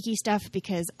their geeky stuff,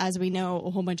 because as we know, a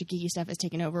whole bunch of geeky stuff is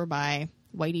taken over by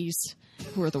whiteys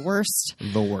who are the worst.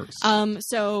 The worst.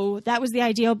 So that was the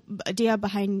idea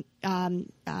behind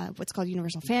what's called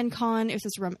Universal Fan Con. It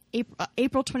was from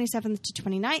April 27th to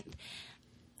 29th,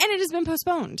 and it has been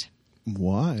postponed.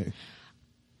 Why?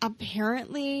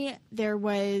 Apparently, there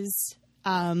was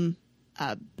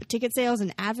ticket sales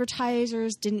and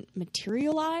advertisers didn't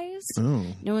materialize. Oh.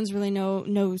 No one's really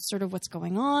knows sort of what's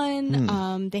going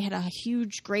on. They had a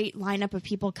huge, great lineup of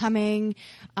people coming.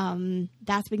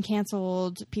 That's been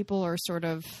canceled. People are sort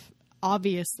of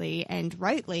obviously and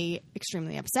rightly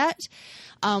extremely upset.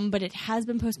 But it has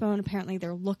been postponed. Apparently,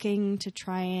 they're looking to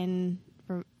try and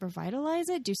revitalize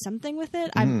it, do something with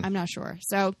it. I'm not sure.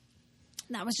 So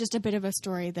that was just a bit of a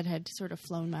story that had sort of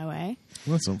flown my way.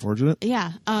 Well, that's unfortunate.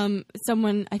 Yeah.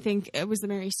 Someone, I think it was the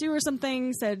Mary Sue or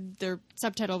something, said their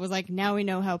subtitle was like, "Now we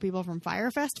know how people from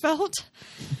Firefest felt."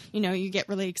 You know, you get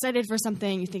really excited for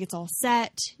something, you think it's all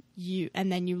set, and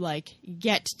then you like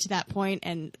get to that point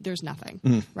and there's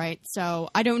nothing, right? So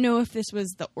I don't know if this was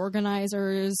the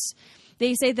organizers.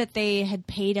 They say that they had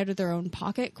paid out of their own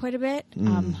pocket quite a bit,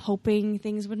 hoping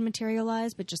things would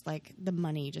materialize, but just like the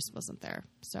money just wasn't there.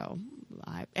 So,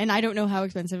 I don't know how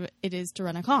expensive it is to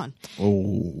run a con.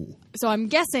 Oh. So I'm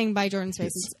guessing by Jordan's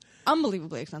face, it's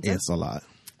unbelievably expensive. It's a lot.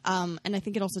 And I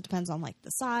think it also depends on like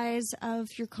the size of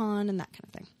your con and that kind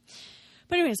of thing.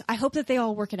 But anyways, I hope that they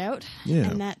all work it out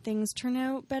and that things turn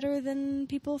out better than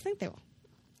people think they will.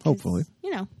 Hopefully. You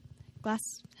know, glass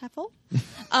half full.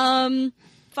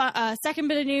 Second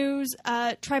bit of news,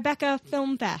 Tribeca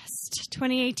Film Fest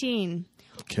 2018.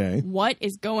 Okay. What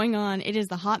is going on? It is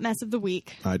the hot mess of the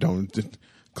week. I don't...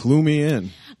 Clue me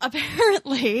in.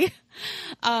 Apparently,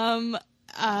 some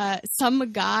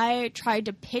guy tried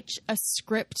to pitch a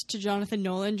script to Jonathan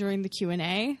Nolan during the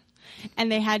Q&A,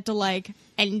 and they had to, like,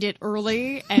 end it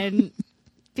early, and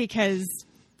because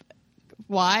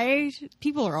why?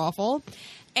 People are awful.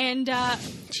 And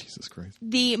Jesus Christ.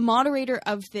 the moderator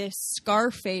of this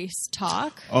Scarface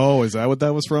talk... Oh, is that what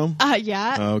that was from?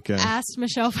 Yeah. Okay. Asked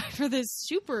Michelle Pfeiffer this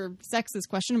super sexist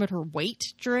question about her weight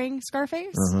during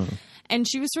Scarface. And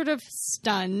she was sort of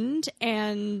stunned,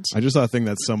 and... I just saw a thing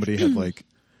that somebody had like...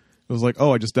 It was like,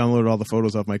 oh, I just downloaded all the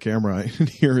photos off my camera, and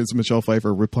here is Michelle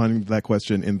Pfeiffer replying to that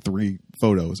question in 3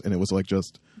 photos, and it was like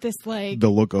just this like the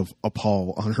look of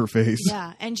appall on her face.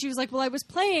 Yeah, and she was like, well, I was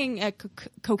playing a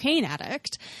cocaine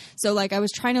addict, so like I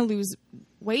was trying to lose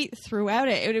weight throughout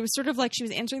it. It was sort of like she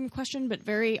was answering the question, but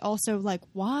very also like,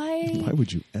 why? Why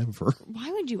would you ever?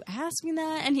 Why would you ask me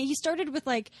that? And he started with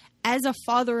like, as a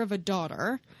father of a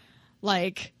daughter,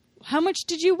 like, how much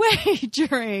did you weigh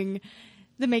during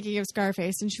the making of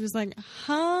Scarface? And she was like,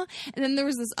 huh? And then there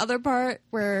was this other part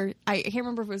where I can't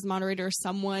remember if it was the moderator or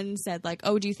someone said like,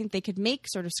 oh, do you think they could make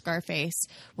sort of Scarface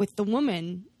with the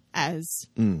woman as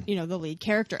you know, the lead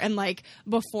character? And like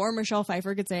before Michelle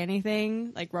Pfeiffer could say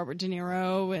anything, like Robert De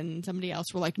Niro and somebody else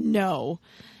were like, no.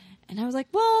 And I was like,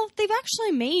 well, they've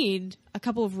actually made a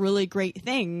couple of really great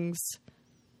things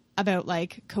about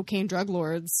like cocaine drug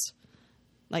lords,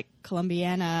 like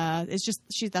Colombiana. It's just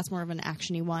that's more of an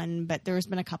actiony one, but there's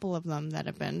been a couple of them that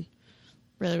have been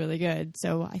really, really good.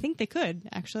 So I think they could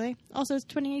actually. Also, it's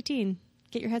 2018.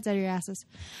 Get your heads out of your asses.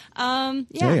 Yeah.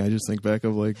 Hey, I just think back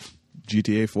of like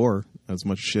GTA 4, as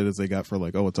much shit as they got for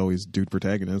like, oh, it's always dude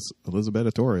protagonists,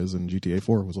 Elizabeth Torres in GTA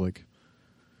 4 was like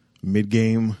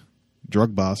mid-game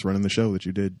drug boss running the show that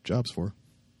you did jobs for.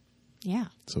 Yeah.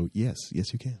 So yes, you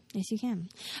can. Yes, you can.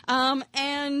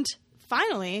 And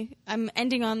finally, I'm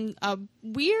ending on a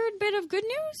weird bit of good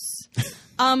news.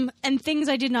 And things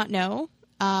I did not know.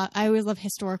 I always love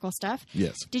historical stuff.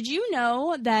 Yes. Did you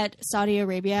know that Saudi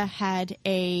Arabia had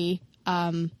a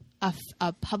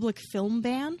public film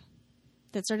ban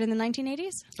that started in the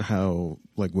 1980s? How,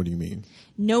 like, what do you mean?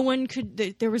 No one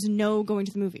could, there was no going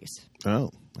to the movies. Oh,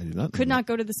 I did not know Could that. not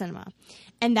go to the cinema.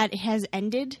 And that has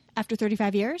ended after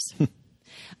 35 years.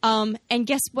 And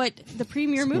guess what the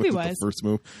premiere movie was?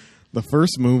 The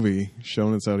first movie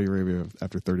shown in Saudi Arabia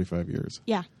after 35 years.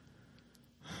 Yeah.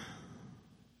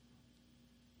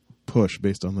 Push,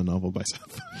 based on the novel by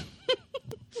Seth.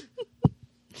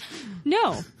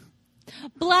 No.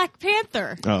 Black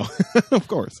Panther. Oh, of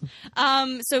course.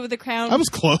 So the crown. I was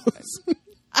close.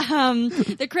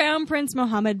 The Crown Prince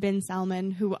Mohammed bin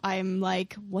Salman, who I'm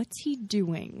like, what's he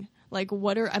doing? Like,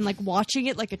 I'm like watching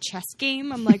it like a chess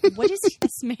game. I'm like, what is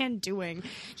this man doing?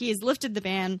 He has lifted the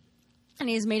ban. And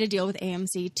he has made a deal with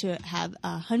AMC to have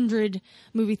 100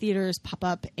 movie theaters pop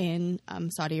up in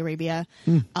Saudi Arabia.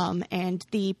 And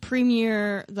the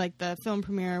premiere, like the film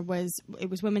premiere, was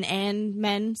women and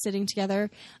men sitting together.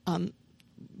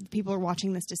 People are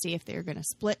watching this to see if they're going to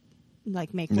split,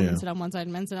 like make women sit on one side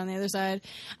and men sit on the other side,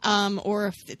 or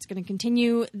if it's going to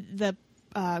continue. The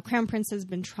Crown Prince has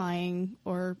been trying,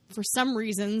 or for some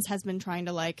reasons has been trying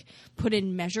to like put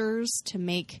in measures to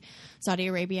make Saudi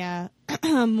Arabia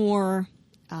more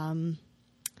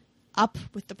up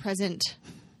with the present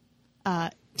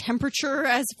temperature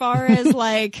as far as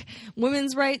like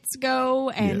women's rights go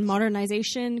and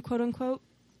modernization, quote unquote.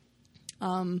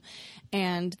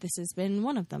 And this has been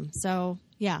one of them. So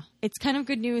yeah, it's kind of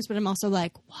good news, but I'm also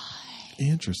like, why?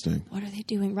 Interesting. What are they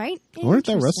doing? Right? I wonder if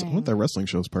that wrestling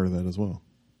show is part of that as well.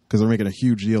 Because they're making a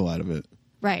huge deal out of it.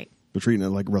 Right. They're treating it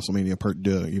like WrestleMania Part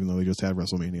 2, even though they just had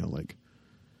WrestleMania, like,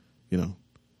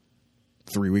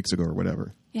 3 weeks ago or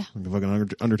whatever. Yeah. Like the fucking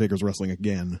Undertaker's wrestling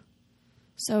again.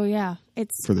 So yeah,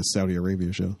 it's for the Saudi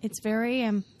Arabia show. It's very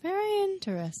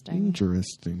interesting.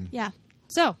 Interesting. Yeah.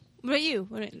 So, what about you?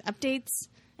 What updates?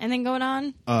 Anything going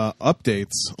on?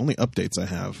 Updates. Only updates I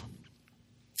have.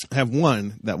 I have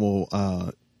one that will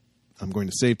I'm going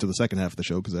to save to the second half of the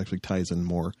show because it actually ties in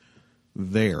more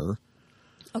there.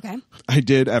 Okay. I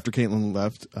did, after Caitlin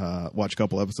left, watch a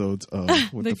couple episodes of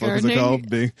what the fuck is it called?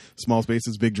 Big Small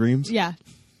Spaces, Big Dreams. Yeah.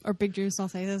 Or Big Dreams, Small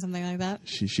Spaces, something like that.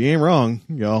 She ain't wrong,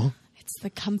 y'all. It's the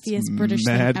comfiest British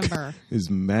thing ever. Is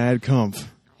mad comf.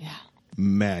 Yeah.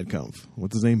 Mad comf.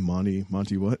 What's his name? Monty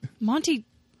what? Monty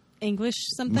English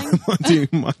something?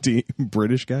 Monty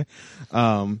British guy.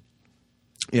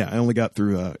 Yeah, I only got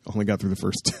through the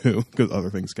first two because other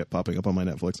things kept popping up on my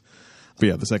Netflix. But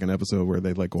yeah, the second episode where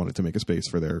they like wanted to make a space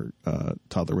for their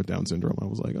toddler with Down syndrome, I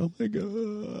was like, oh my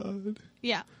god.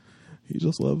 Yeah. He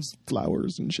just loves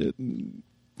flowers and shit, and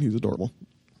he's adorable.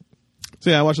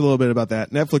 So yeah, I watched a little bit about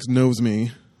that. Netflix knows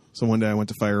me, so one day I went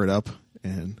to fire it up,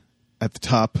 and at the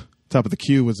top of the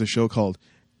queue was a show called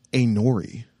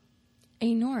Ainori.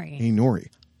 Ainori.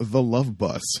 The Love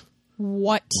Bus.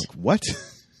 What? Like, what?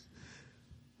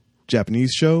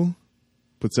 Japanese show.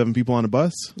 Put 7 people on a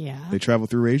bus. Yeah. They travel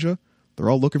through Asia. They're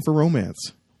all looking for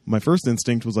romance. My first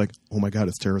instinct was like, oh my god,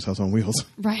 it's Terrace House on Wheels.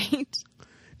 Right.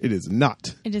 It is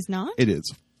not. It is not? It is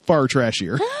far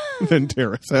trashier than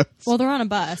Terrace House. Well, they're on a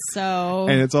bus, so...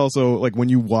 And it's also, like, when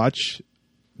you watch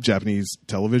Japanese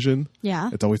television, yeah,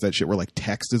 it's always that shit where, like,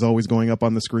 text is always going up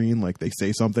on the screen. Like, they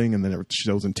say something, and then it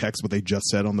shows in text what they just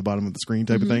said on the bottom of the screen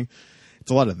type of thing.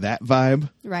 It's a lot of that vibe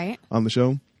on the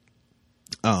show.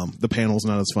 The panel's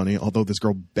not as funny, although this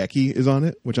girl Becky is on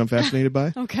it, which I'm fascinated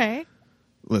by. Okay.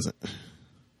 Listen,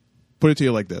 put it to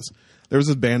you like this. There was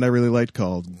this band I really liked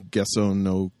called Gesso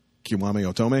no Kiwame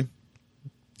Otome.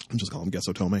 I'm just calling him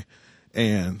Gesso Tome.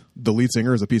 And the lead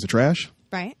singer is a piece of trash.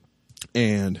 Right.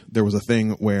 And there was a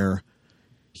thing where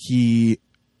he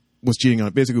was cheating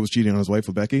on his wife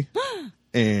with Becky.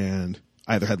 And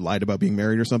either had lied about being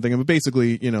married or something. But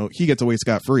basically, he gets away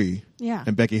scot-free. Yeah.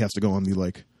 And Becky has to go on the,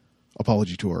 like,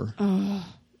 apology tour.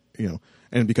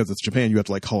 And because it's Japan, you have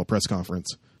to, like, call a press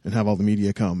conference and have all the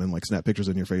media come and, like, snap pictures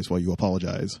in your face while you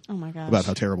apologize. Oh my gosh. About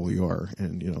how terrible you are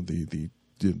and,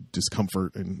 the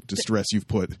discomfort and distress you've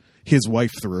put his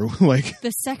wife through. Like,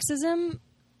 the sexism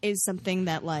is something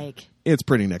that, like, it's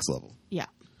pretty next level. Yeah.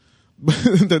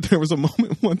 that there was a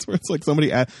moment once where it's like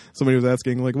somebody was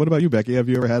asking like, "What about you, Becky? Have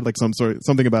you ever had like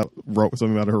something about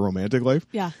her romantic life?"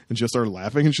 Yeah. And she just started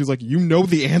laughing, and she's like, "You know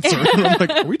the answer." And I'm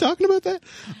like, "Are we talking about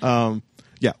that?"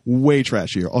 Yeah, way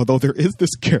trashier. Although there is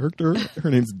this character, her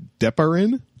name's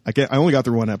Deparin. I only got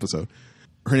through one episode.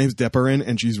 Her name's Deparin,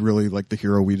 and she's really like the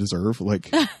hero we deserve.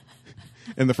 Like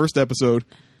in the first episode,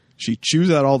 she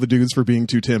chews out all the dudes for being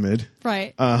too timid.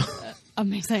 Right.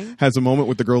 Amazing. Has a moment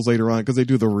with the girls later on because they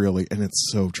do the really, and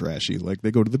it's so trashy. Like they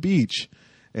go to the beach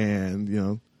and, you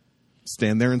know,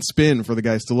 stand there and spin for the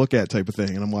guys to look at type of thing.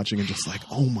 And I'm watching and just like,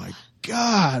 oh my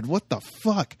God, what the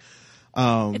fuck?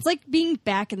 It's like being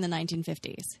back in the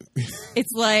 1950s.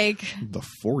 It's like the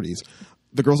 40s.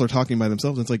 The girls are talking by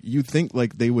themselves. And it's like, you'd think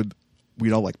like we'd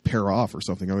all like pair off or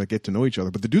something or like get to know each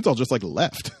other. But the dudes all just like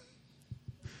left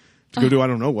to go do I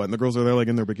don't know what. And the girls are there like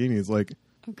in their bikinis like,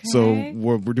 okay. So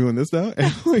we're doing this now?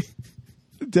 And like,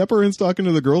 Deparin's talking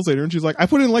to the girls later, and she's like, I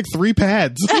put in like 3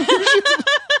 pads. She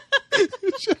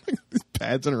had these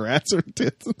pads in her ass or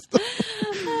tits and stuff.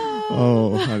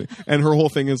 Oh, honey. And her whole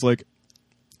thing is like,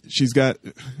 she makes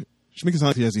it sound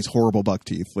like she has these horrible buck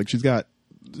teeth. Like she's got,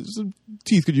 some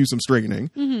teeth could use some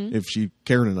straightening if she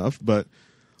cared enough, but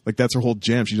like that's her whole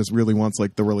jam. She just really wants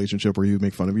like the relationship where you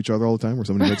make fun of each other all the time, where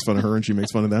somebody makes fun of her and she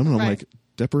makes fun of them. And I'm Right. like,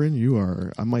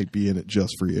 Deparin, I might be in it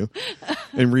just for you.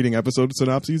 And reading episode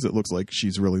synopses, it looks like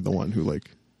she's really the one who like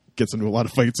gets into a lot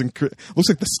of fights and looks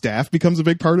like the staff becomes a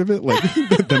big part of it. Like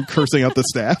them cursing out the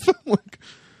staff. Like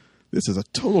this is a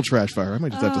total trash fire. I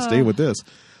might just have to stay with this.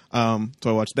 So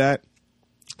I watched that.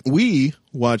 We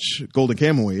watched Golden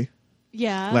Kamuy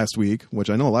last week, which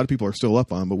I know a lot of people are still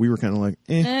up on, but we were kind of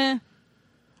like,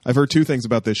 I've heard 2 things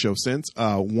about this show since.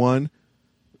 One,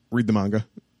 read the manga.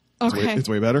 okay. It's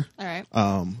way better. All right.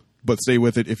 But stay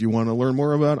with it if you want to learn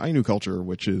more about Ainu culture,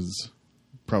 which is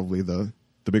probably the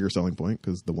bigger selling point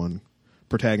because the one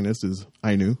protagonist is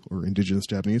Ainu or indigenous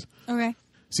Japanese. Okay.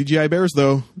 CGI bears,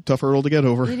 though, tough hurdle to get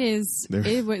over. It is.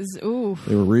 It was. Ooh.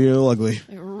 They were real ugly.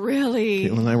 Really.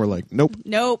 Caitlin and I were like, nope.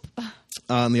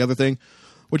 And the other thing,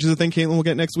 which is a thing Caitlin will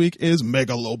get next week, is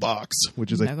Megalobox,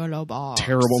 which is a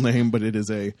terrible name, but it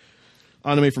is a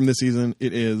anime from this season.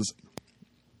 It is,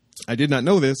 I did not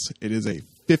know this, it is a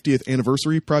 50th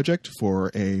anniversary project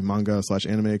for a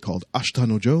manga/anime called Ashita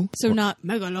no Joe. So not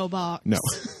Megalobox. No.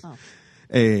 Oh.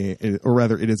 Or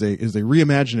rather, it is a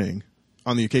reimagining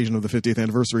on the occasion of the 50th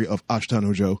anniversary of Ashita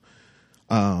no Joe,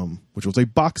 which was a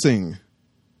boxing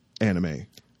anime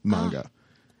manga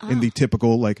in the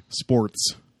typical like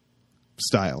sports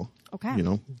style. Okay. You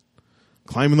know,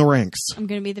 climbing the ranks. I'm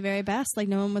going to be the very best, like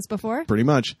no one was before. Pretty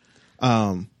much.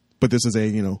 But this is a,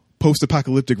 you know,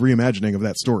 post-apocalyptic reimagining of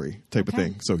that story type of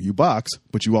thing. So you box,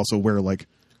 but you also wear like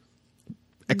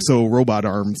exo-robot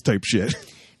arms type shit.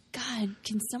 God,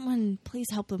 can someone please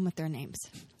help them with their names?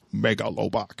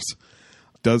 Megalobox.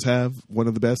 Does have one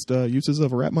of the best uses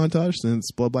of a rap montage since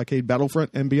Blood Blockade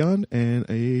Battlefront and beyond, and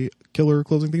a killer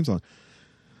closing theme song.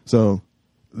 So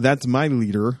that's my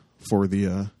leader for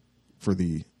the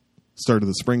start of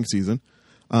the spring season.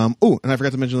 And I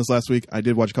forgot to mention this last week. I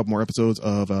did watch a couple more episodes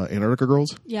of Antarctica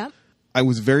Girls. Yeah. I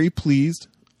was very pleased.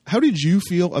 How did you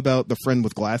feel about the friend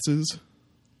with glasses?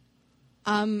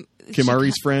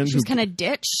 Kimari's friend, she was kind of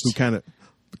ditched. Who kind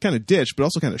of ditched, but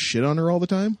also kind of shit on her all the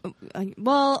time.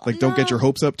 Well, like, don't get your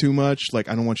hopes up too much. Like,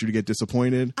 I don't want you to get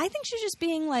disappointed. I think she's just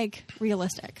being like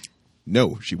realistic.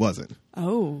 No, she wasn't.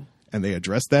 Oh. And they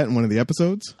addressed that in one of the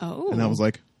episodes. Oh. And I was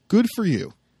like, good for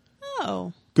you.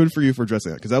 Oh. Good for you for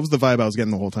addressing that. Because that was the vibe I was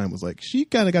getting the whole time. Was like, she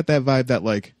kind of got that vibe that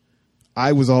like,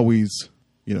 I was always,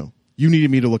 you know, you needed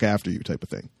me to look after you type of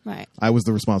thing. Right. I was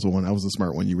the responsible one. I was the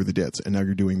smart one. You were the ditz. And now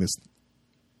you're doing this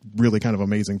really kind of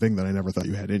amazing thing that I never thought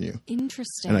you had in you.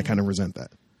 Interesting. And I kind of resent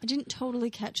that. I didn't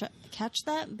totally catch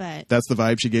that, but that's the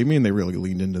vibe she gave me, and they really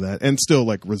leaned into that and still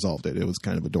like resolved it. It was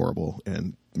kind of adorable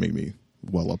and made me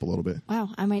well up a little bit. Wow,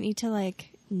 I might need to like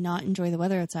not enjoy the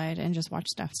weather outside and just watch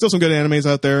stuff. Still some good animes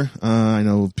out there. I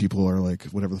know people are like,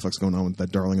 whatever the fuck's going on with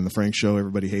that Darling in the Franxx show,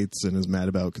 everybody hates and is mad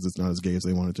about because it's not as gay as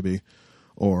they want it to be.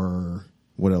 Or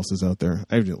what else is out there?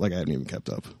 I hadn't even kept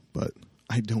up, but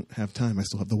I don't have time. I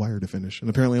still have The Wire to finish. And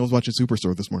apparently I was watching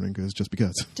Superstore this morning just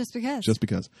because. Just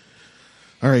because.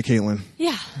 All right, Caitlin.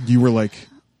 Yeah. You were like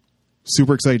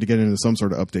super excited to get into some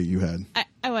sort of update you had.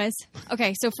 I was.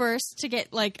 Okay, so first, to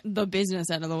get like the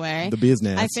business out of the way. The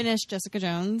business. I finished Jessica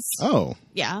Jones. Oh.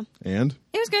 Yeah. And?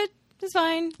 It was good. It was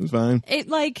fine. It was fine. It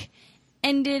like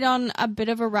ended on a bit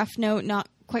of a rough note, not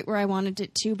quite where I wanted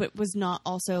it to, but was not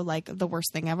also like the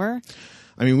worst thing ever.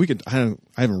 I mean, I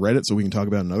haven't read it, so we can talk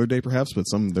about it another day perhaps, but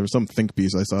there was some think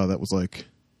piece I saw that was like,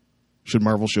 should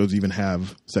Marvel shows even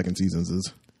have second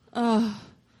seasons?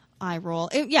 eye roll.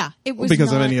 It was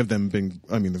because not, of any of them being.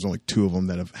 I mean, there's only 2 of them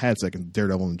that have had second.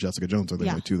 Daredevil and Jessica Jones are the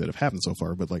only 2 that have happened so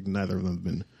far. But like neither of them have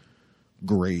been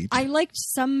great. I liked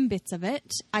some bits of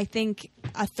it. I think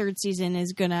a third season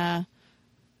is gonna,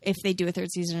 if they do a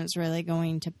third season, it's really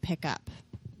going to pick up.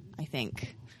 I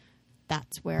think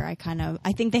that's where I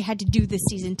think they had to do this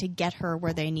season to get her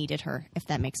where they needed her, if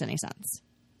that makes any sense.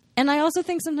 And I also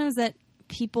think sometimes that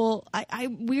people, I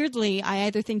weirdly, I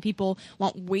either think people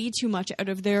want way too much out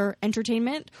of their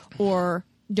entertainment or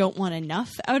don't want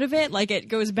enough out of it. Like it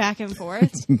goes back and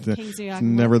forth. It's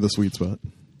never the sweet spot.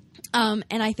 And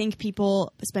I think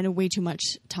people spend way too much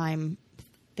time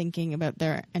thinking about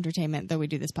their entertainment, though we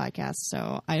do this podcast.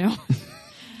 So I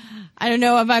don't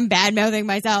know if I'm bad mouthing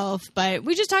myself, but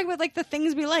we just talk about like the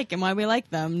things we like and why we like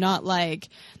them, not like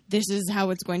this is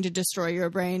how it's going to destroy your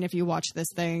brain if you watch this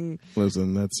thing.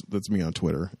 Listen, that's me on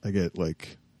Twitter. I get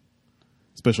like,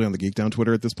 especially on the Geek Down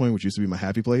Twitter at this point, which used to be my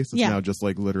happy place. It's now just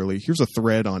like literally, here's a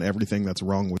thread on everything that's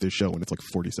wrong with this show, and it's like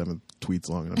 47 tweets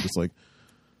long, and I'm just like,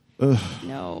 ugh.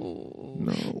 No.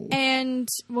 And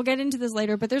we'll get into this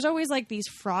later, but there's always like these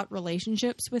fraught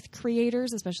relationships with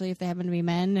creators, especially if they happen to be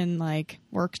men and like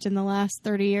worked in the last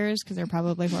 30 years because they're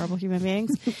probably horrible human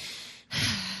beings.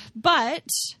 But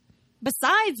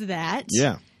besides that,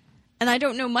 and I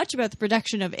don't know much about the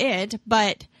production of it,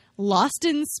 but Lost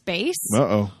in Space.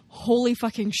 Holy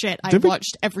fucking shit. I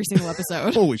watched every single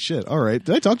episode. Holy shit. All right.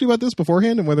 Did I talk to you about this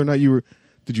beforehand and whether or not you were...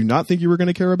 Did you not think you were going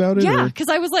to care about it? Yeah, because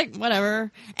I was like,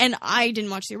 whatever. And I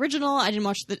didn't watch the original. I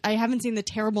haven't seen the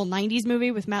terrible 90s movie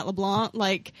with Matt LeBlanc.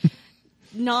 Like,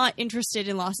 not interested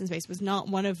in Lost in Space was not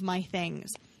one of my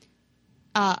things.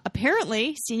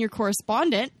 Apparently, senior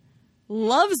correspondent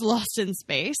loves Lost in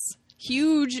Space.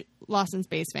 Huge Lost in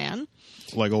Space fan.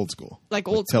 Like old school. Like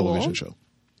old school. Television show.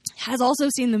 Has also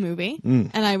seen the movie.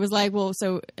 And I was like, well,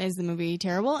 so is the movie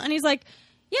terrible? And he's like,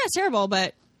 yeah, it's terrible,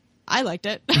 but I liked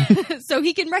it. So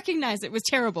he can recognize it was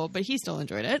terrible, but he still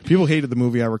enjoyed it. People hated the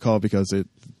movie, I recall, because it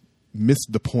missed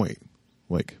the point.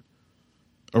 Like,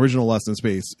 original Lost in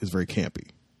Space is very campy.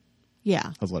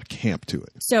 Yeah. Has a lot of camp to it.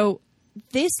 So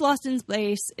this Lost in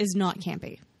Space is not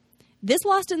campy. This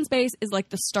Lost in Space is like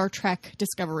the Star Trek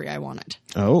Discovery I wanted.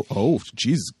 Oh,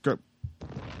 Jesus.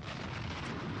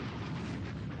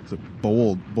 It's a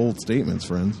bold statements,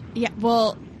 friends. Yeah,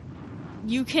 well...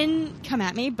 You can come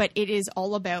at me, but it is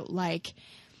all about, like,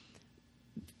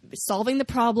 solving the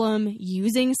problem,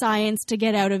 using science to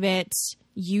get out of it,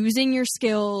 using your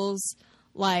skills,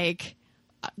 like,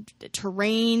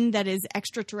 terrain that is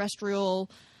extraterrestrial,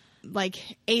 like,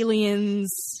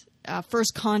 aliens,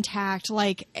 first contact,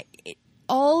 like,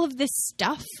 all of this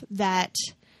stuff that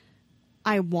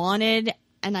I wanted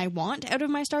and I want out of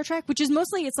my Star Trek, which is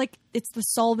mostly, it's the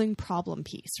solving problem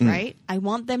piece, right? I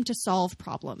want them to solve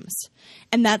problems.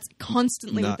 And that's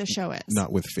constantly what the show is.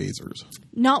 Not with phasers.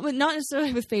 Not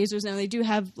necessarily with phasers. Now, they do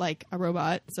have, like, a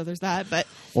robot, so there's that, but...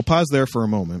 Well, pause there for a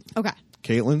moment. Okay.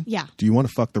 Caitlin? Yeah. Do you want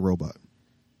to fuck the robot?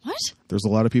 What? There's a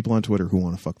lot of people on Twitter who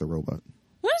want to fuck the robot.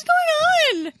 What is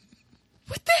going on?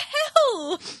 What the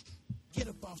hell? Get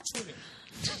up off Twitter.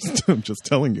 I'm just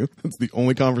telling you. It's the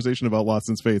only conversation about Lost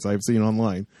in Space I've seen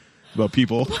online about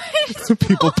people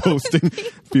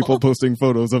people posting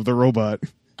photos of the robot,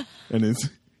 and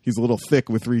he's a little thick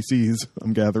with 3 C's.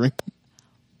 I'm gathering.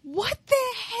 What the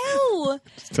hell?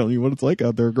 Just telling you what it's like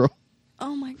out there, girl.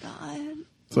 Oh my god.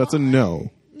 So that's a no.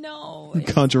 No.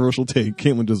 Controversial take.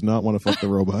 Caitlin does not want to fuck the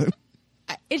robot.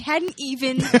 It hadn't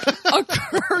even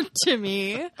occurred to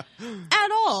me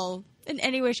at all in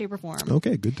any way, shape, or form.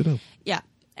 Okay, good to know. Yeah.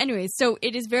 Anyways, so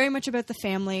it is very much about the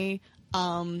family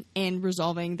and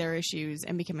resolving their issues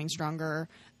and becoming stronger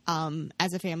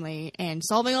as a family and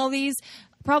solving all these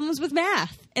problems with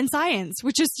math and science,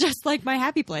 which is just like my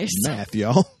happy place. Math,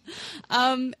 y'all.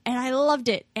 And I loved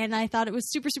it. And I thought it was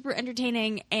super, super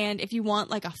entertaining. And if you want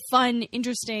like a fun,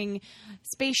 interesting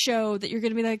space show that you're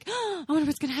going to be like, oh, I wonder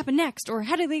what's going to happen next, or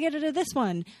how did they get into this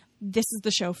one? This is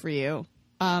the show for you.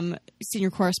 Senior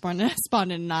correspondent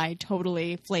and I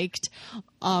totally flaked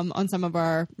on some of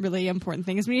our really important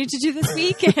things we needed to do this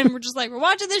week, and we're just like, we're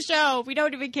watching the show. We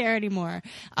don't even care anymore,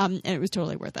 and it was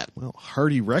totally worth it. Well,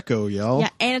 hearty reco, y'all. Yeah,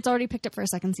 and it's already picked up for a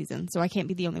second season, so I can't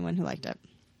be the only one who liked it.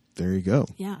 There you go.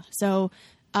 Yeah, so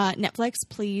Netflix,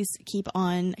 please keep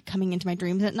on coming into my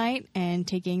dreams at night and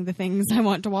taking the things I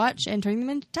want to watch and turning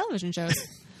them into television shows.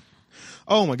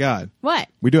 Oh my God! What?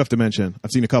 We do have to mention.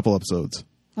 I've seen a couple episodes.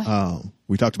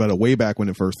 We talked about it way back when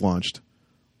it first launched,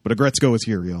 but Agretzko is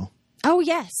here, y'all. Oh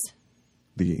yes,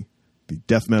 the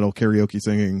death metal karaoke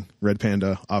singing Red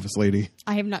Panda office lady.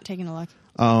 I have not taken a look.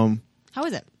 How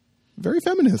is it? Very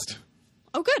feminist.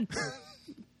 Oh, good.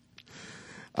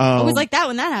 Always like that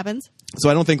when that happens. So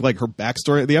I don't think like her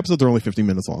backstory. The episodes are only 15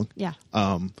 minutes long. Yeah.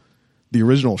 The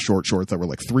original shorts that were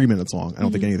like 3 minutes long, I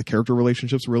don't think any of the character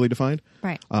relationships were really defined.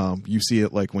 Right. You see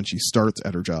it like when she starts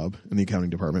at her job in the accounting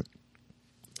department,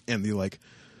 and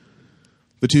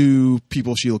the two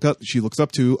people she looks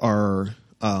up to are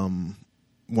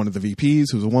one of the VPs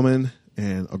who's a woman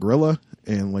and a gorilla,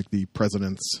 and like the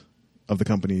president's of the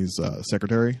company's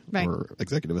secretary or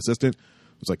executive assistant,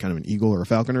 who's like kind of an eagle or a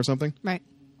falcon or something. Right.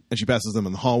 And she passes them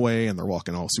in the hallway, and they're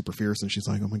walking all super fierce, and she's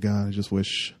like, "Oh my god, I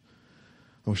wish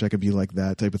I could be like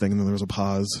that," type of thing. And then there was a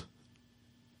pause,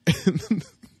 and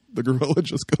the gorilla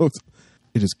just goes,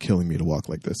 "It is killing me to walk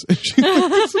like this." And she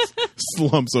just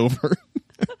slumps over.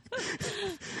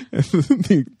 And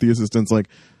the assistant's like,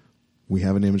 "We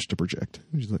have an image to project."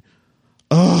 And she's like,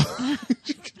 "Oh,"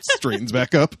 she straightens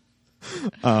back up.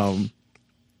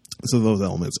 So those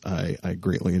elements I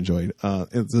greatly enjoyed.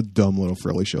 It's a dumb little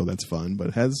frilly show that's fun, but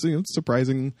it has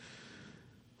surprising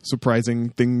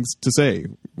things to say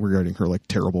regarding her like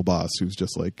terrible boss, who's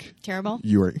just like terrible.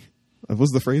 You are. What was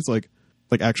the phrase like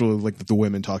actually like the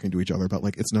women talking to each other about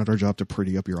like it's not our job to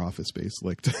pretty up your office space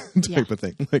like type of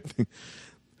thing like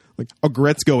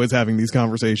Agretzko is having these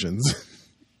conversations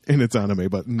in its anime,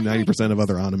 but 90% of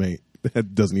other anime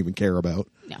that doesn't even care about.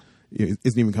 No,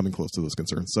 isn't even coming close to those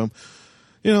concerns. So.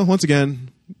 Once again,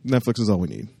 Netflix is all we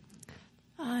need.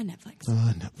 Netflix.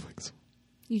 Netflix.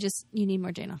 You need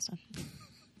more Jane Austen.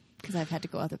 Because I've had to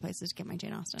go other places to get my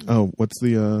Jane Austen. Oh, what's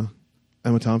the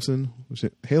Emma Thompson?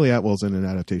 Haley Atwell's in an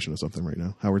adaptation of something right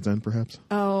now. Howard's End, perhaps?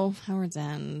 Oh, Howard's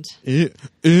End.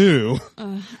 Ew.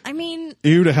 I mean...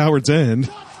 Ew to Howard's End.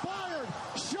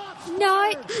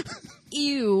 Not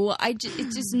ew.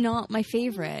 It's just not my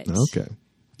favorite. Okay.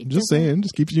 Just saying.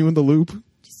 Just keeps you in the loop.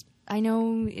 I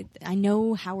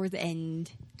know Howard's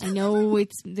End. I know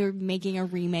they're making a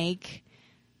remake.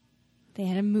 They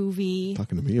had a movie.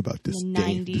 Talking to me about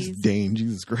disdain. Disdain,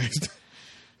 Jesus Christ.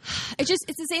 It's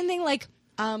the same thing like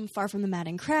Far From the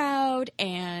Madding Crowd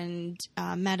and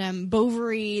Madame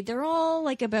Bovary. They're all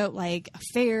like about like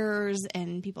affairs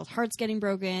and people's hearts getting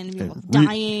broken and people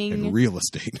dying. And real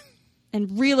estate.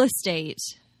 And real estate.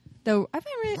 Though I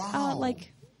find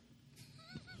like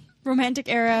romantic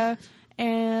era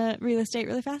and real estate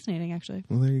really fascinating, actually.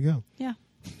 Well, there you go. Yeah.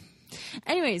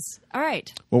 Anyways, all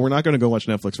right. Well, we're not going to go watch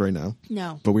Netflix right now.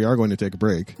 No. But we are going to take a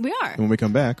break. We are. And when we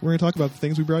come back, we're going to talk about the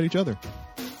things we brought each other.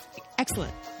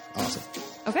 Excellent. Awesome.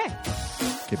 Okay.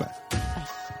 Okay, bye.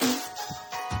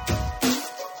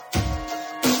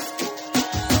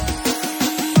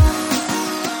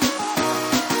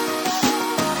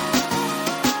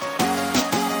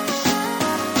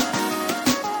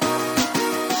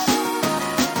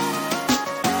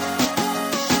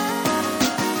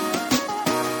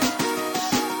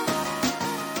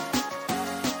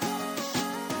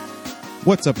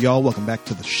 What's up, y'all? Welcome back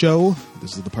to the show.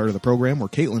 This is the part of the program where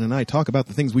Caitlin and I talk about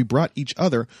the things we brought each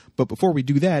other. But before we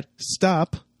do that,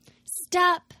 stop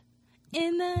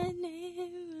in the name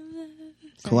of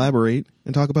love. Collaborate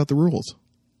and talk about the rules.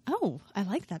 Oh, I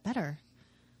like that better.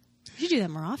 You should do that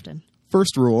more often.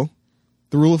 First rule,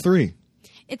 the rule of 3.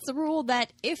 It's the rule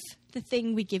that if the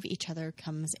thing we give each other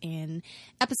comes in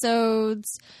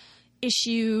episodes,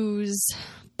 issues,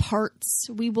 parts,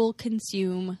 we will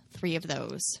consume 3 of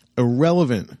those.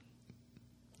 Irrelevant.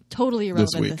 Totally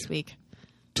irrelevant this week.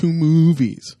 2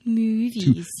 movies.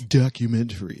 2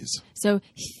 documentaries. So,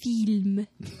 film.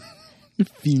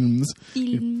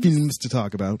 Films to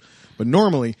talk about. But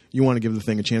normally, you want to give the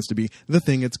thing a chance to be the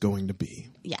thing it's going to be.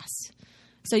 Yes.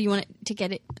 So you want it to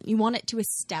get it. You want it to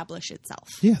establish itself.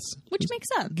 Yes. Which makes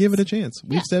sense. Give it a chance.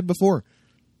 We've said before.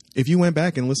 If you went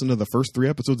back and listened to the first 3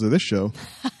 episodes of this show,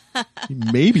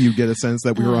 maybe you get a sense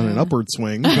that we were on an upward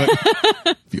swing. But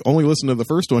if you only listen to the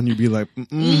first one, you'd be like,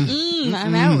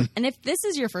 I'm out. And if this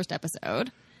is your first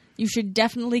episode, you should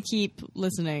definitely keep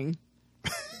listening.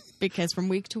 Because from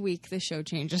week to week, the show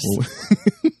changes.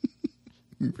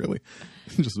 Really?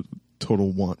 Just a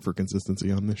total want for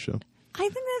consistency on this show. I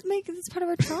think that makes this part of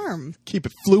our charm. Keep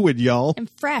it fluid, y'all. And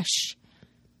fresh.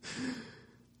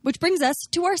 Which brings us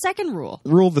to our second rule.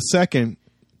 Rule the second.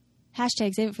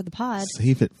 Hashtag save it for the pod.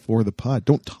 Save it for the pod.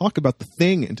 Don't talk about the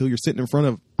thing until you're sitting in front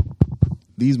of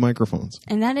these microphones.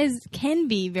 And that can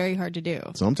be very hard to do.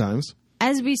 Sometimes.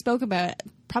 As we spoke about,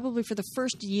 probably for the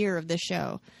first year of this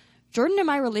show, Jordan and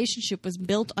my relationship was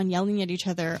built on yelling at each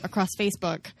other across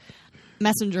Facebook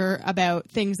Messenger about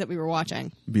things that we were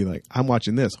watching. Be like, I'm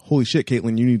watching this. Holy shit,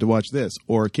 Caitlin, you need to watch this.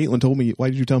 Or Caitlin told me, why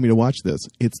did you tell me to watch this?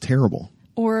 It's terrible.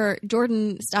 Or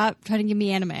Jordan, stop trying to give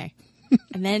me anime.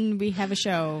 And then we have a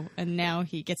show, and now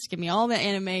he gets to give me all the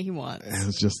anime he wants.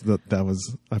 It's just that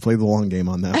was, I played the long game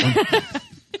on that one.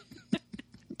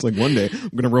 It's like one day I'm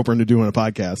going to rope her into doing a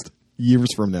podcast years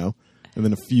from now. And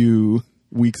then a few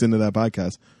weeks into that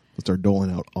podcast, we'll start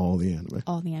doling out all the anime.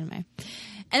 All the anime.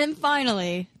 And then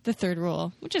finally, the third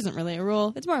rule, which isn't really a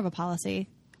rule, it's more of a policy,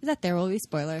 is that there will be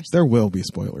spoilers. There will be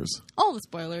spoilers. All the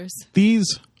spoilers. These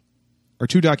are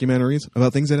 2 documentaries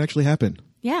about things that actually happen.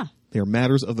 Yeah. They are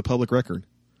matters of the public record.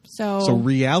 So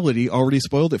reality already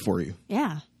spoiled it for you.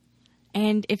 yeah.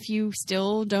 And if you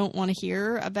still don't want to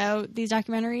hear about these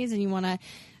documentaries and you want to,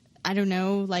 I don't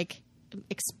know, like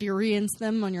experience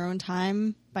them on your own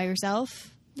time by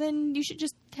yourself, then you should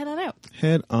just head on out.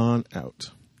 Head on out.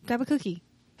 Grab a cookie.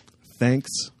 Thanks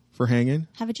for hanging.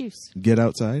 Have a juice. Get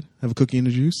outside. Have a cookie and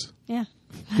a juice. Yeah.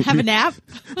 Have a nap.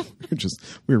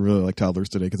 We're really like toddlers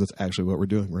today because that's actually what we're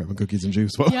doing. We're having cookies and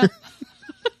juice. Yeah.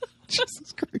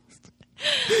 Jesus Christ.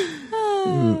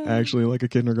 This is actually like a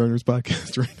kindergartner's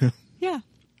podcast right now. Yeah.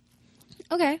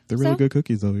 Okay. They're really good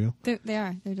cookies, though, yeah. They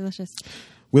are. They're delicious.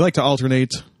 We like to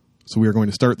alternate, so we are going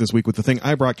to start this week with the thing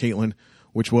I brought Caitlin,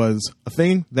 which was a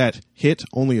thing that hit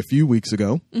only a few weeks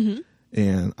ago,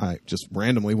 and I just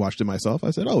randomly watched it myself.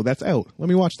 I said, oh, that's out. Let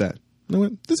me watch that. And I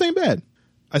went, this ain't bad.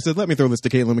 I said, let me throw this to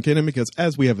Caitlin McKinnon, because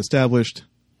as we have established,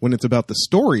 when it's about the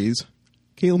stories,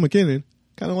 Caitlin McKinnon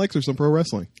kind of likes her some pro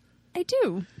wrestling. I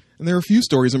do. And there are a few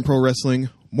stories in pro wrestling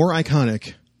more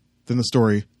iconic than the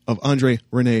story of Andre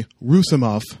Rene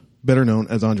Roussimoff, better known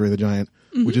as Andre the Giant,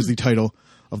 which is the title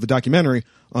of the documentary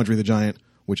Andre the Giant,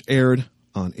 which aired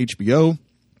on HBO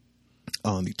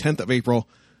on the 10th of April.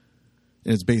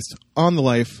 And it's based on the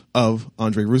life of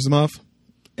Andre Roussimoff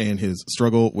and his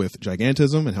struggle with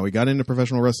gigantism and how he got into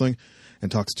professional wrestling,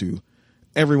 and talks to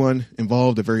everyone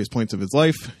involved at various points of his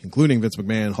life, including Vince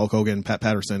McMahon, Hulk Hogan, Pat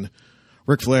Patterson,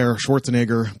 Ric Flair,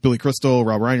 Schwarzenegger, Billy Crystal,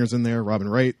 Rob Reiner's in there, Robin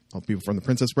Wright, all the people from The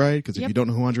Princess Bride, because if you don't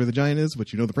know who Andre the Giant is,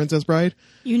 but you know The Princess Bride.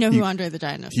 You know who Andre the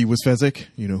Giant is. He was Fezzik.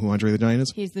 You know who Andre the Giant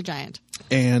is. He's the giant.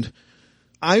 And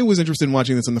I was interested in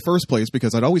watching this in the first place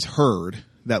because I'd always heard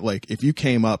that, like, if you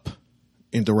came up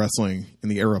into wrestling in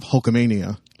the era of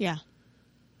Hulkamania, Yeah.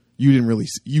 you didn't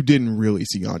really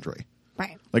see Andre.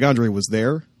 Right. Like, Andre was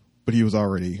there, but he was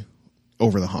already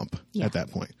over the hump at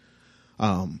that point.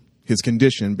 His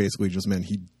condition basically just meant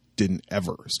he didn't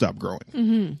ever stop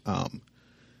growing.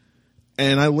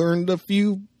 And I learned a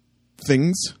few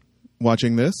things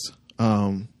watching this.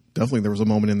 Definitely there was a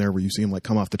moment in there where you see him like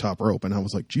come off the top rope, and I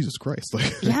was like, Jesus Christ.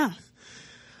 Like, Yeah.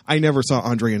 I never saw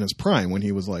Andre in his prime when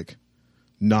he was like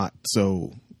not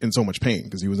so in so much pain,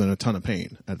 because he was in a ton of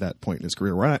pain at that point in his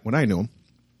career when I knew him.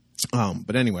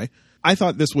 But anyway, I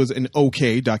thought this was an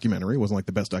okay documentary. It wasn't like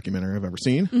the best documentary I've ever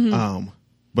seen.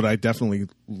 But I definitely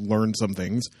learned some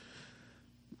things.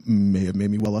 May have made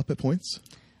me well up at points.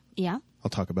 Yeah. I'll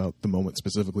talk about the moment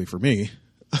specifically for me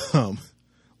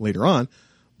later on.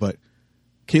 But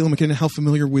Caitlin McKinnon, how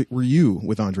familiar were you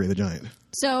with Andre the Giant?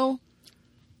 So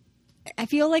I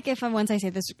feel like once I say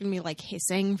this, it's going to be like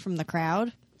hissing from the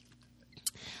crowd.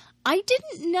 I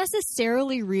didn't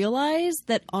necessarily realize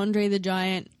that Andre the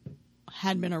Giant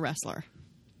had been a wrestler.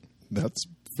 That's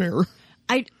fair.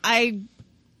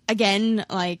 Again,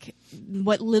 like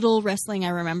what little wrestling I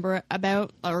remember as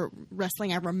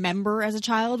a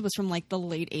child was from like the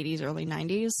late 80s, early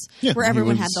 90s, where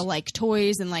everyone had the like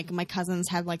toys, and like my cousins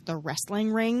had like the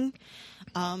wrestling ring.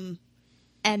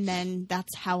 And then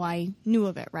that's how I knew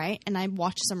of it, right? And I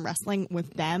watched some wrestling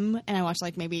with them, and I watched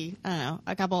like maybe, I don't know,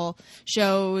 a couple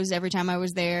shows every time I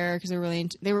was there, because they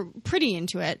were pretty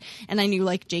into it. And I knew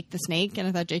like Jake the Snake, and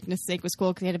I thought Jake the Snake was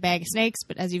cool because he had a bag of snakes.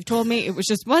 But as you've told me, it was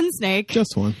just one snake.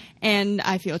 Just one. And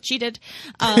I feel cheated.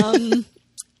 But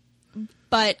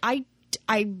I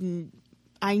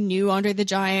knew Andre the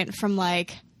Giant from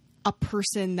like a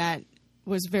person that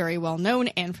was very well known,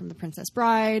 and from The Princess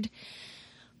Bride.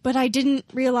 But I didn't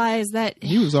realize that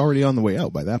he was already on the way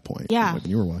out by that point. Yeah. Like when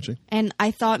you were watching. And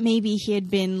I thought maybe he had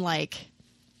been like,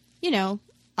 you know,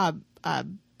 a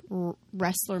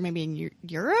wrestler maybe in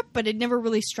Europe, but it never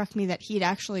really struck me that he'd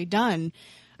actually done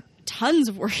tons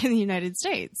of work in the United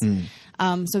States.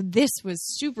 So this was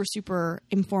super, super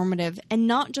informative, and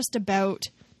not just about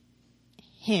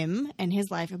him and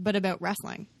his life, but about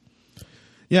wrestling.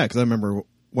 Yeah, because I remember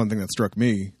one thing that struck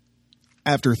me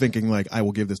after thinking, like, I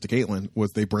will give this to Caitlin, was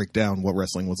they break down what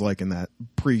wrestling was like in that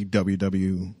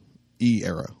pre-WWE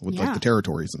era with, like, the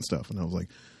territories and stuff. And I was like,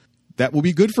 that will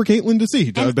be good for Caitlin to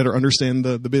see. To better understand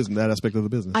the business, that aspect of the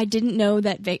business. I didn't know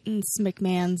that Vince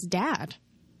McMahon's dad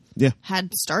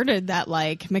had started that,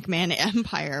 like, McMahon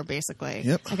empire, basically.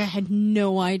 Yep. Like, I had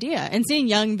no idea. And seeing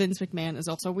young Vince McMahon is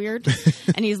also weird.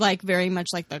 And he's, like, very much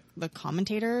like the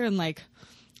commentator, and, like,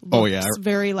 looks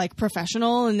very like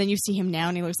professional, and then you see him now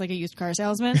and he looks like a used car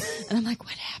salesman, and I'm like,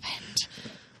 what happened?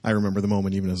 I remember the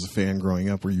moment, even as a fan growing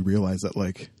up, where you realize that,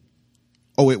 like,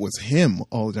 oh, it was him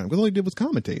all the time. Because all he did was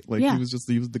commentate. Like, Yeah.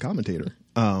 he was the commentator.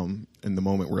 And the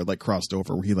moment where it, like, crossed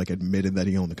over, where he, like, admitted that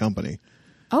he owned the company.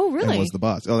 Oh, really? And was the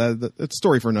boss. Oh, that's a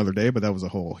story for another day, but that was a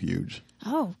whole huge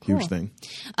Oh, cool. thing.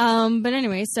 But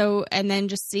anyway, so, and then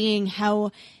just seeing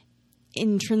how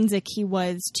intrinsic he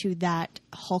was to that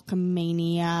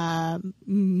Hulkamania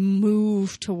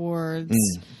move towards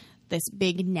this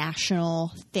big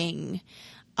national thing,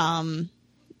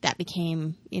 that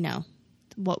became, you know,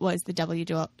 what was the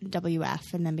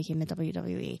WWF and then became the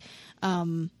WWE.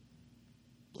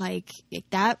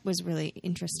 That was really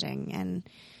interesting. And,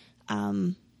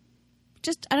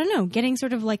 just, I don't know, getting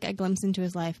sort of like a glimpse into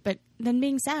his life, but then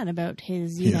being sad about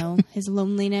his, you know, his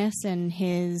loneliness and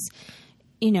his,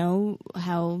 you know,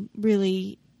 how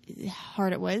really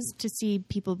hard it was to see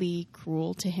people be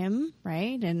cruel to him,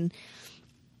 right? And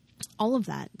all of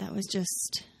that. That was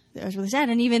really sad.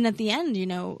 And even at the end, you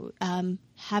know,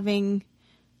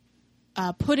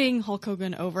 putting Hulk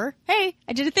Hogan over, hey,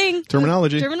 I did a thing.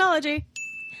 Terminology.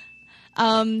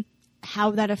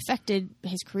 How that affected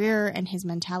his career and his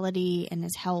mentality and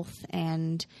his health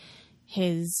and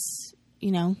his,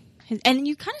 you know, and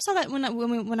you kind of saw that when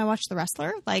I watched The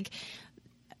Wrestler, like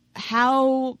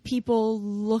how people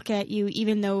look at you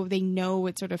even though they know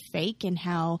it's sort of fake, and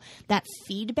how that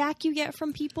feedback you get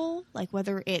from people, like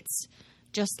whether it's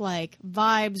just like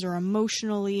vibes or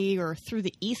emotionally or through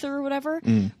the ether or whatever,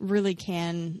 really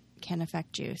can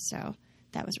affect you. So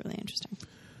that was really interesting.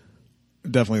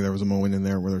 Definitely, there was a moment in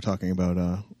there where they're talking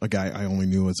about a guy I only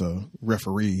knew as a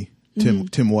referee,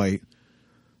 Tim White,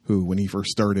 who, when he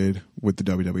first started with the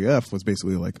WWF, was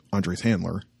basically like Andre's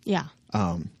handler. Yeah.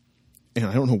 And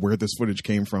I don't know where this footage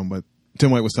came from, but Tim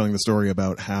White was telling the story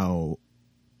about how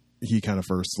he kind of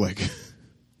first, like,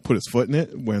 put his foot in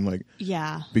it when, like,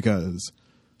 Yeah. because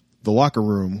the locker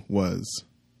room was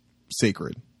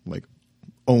sacred, like,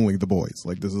 only the boys.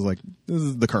 Like, this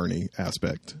is the Carney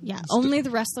aspect. Yeah. Only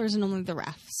the wrestlers and only the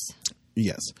refs.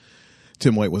 Yes.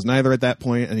 Tim White was neither at that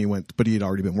point, and but he had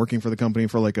already been working for the company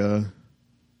for like a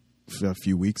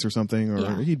few weeks or something,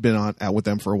 or he'd been out with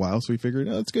them for a while, so he figured,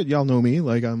 oh, that's good. Y'all know me.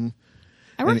 Like, I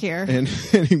work here. And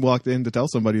he walked in to tell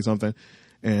somebody something,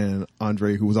 and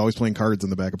Andre, who was always playing cards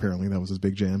in the back, apparently that was his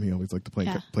big jam. He always liked to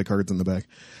play cards in the back.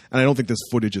 And I don't think this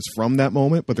footage is from that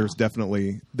moment, but there's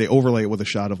definitely, they overlay it with a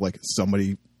shot of like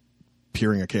somebody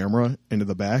peering a camera into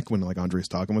the back when like Andre's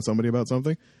talking with somebody about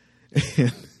something,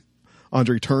 and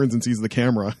Andre turns and sees the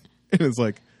camera and is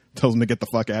like, tells him to get the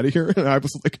fuck out of here. And I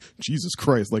was like, Jesus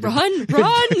Christ, like run.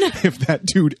 If that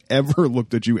dude ever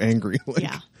looked at you angry, like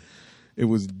it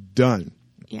was done.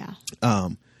 Yeah.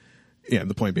 Yeah,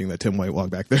 the point being that Tim White walked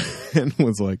back there and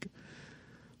was like,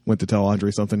 went to tell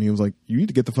Andre something. He was like, you need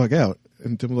to get the fuck out.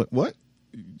 And Tim was like, what?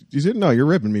 You said, no, you're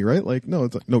ripping me, right? Like, no,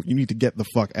 it's like, no, you need to get the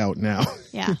fuck out now.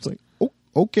 Yeah. It's like, oh,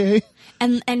 okay.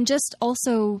 And just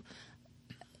also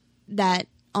that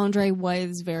Andre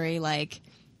was very like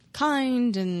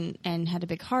kind and had a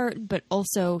big heart, but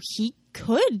also he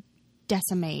could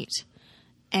decimate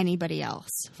anybody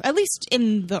else, at least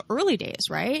in the early days,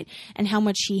 right? And how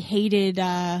much he hated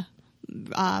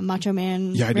Macho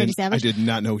Man Randy Savage. I did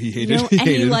not know he hated, you know, he and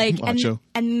hated he like Macho.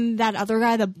 and that other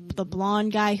guy, the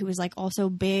blonde guy who was like also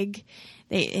big.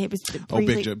 It was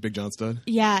Big John Studd.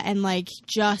 Yeah, and like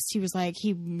he was like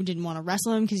he didn't want to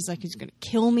wrestle him because he's like he's gonna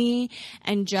kill me,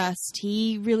 and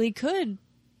he really could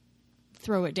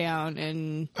throw it down.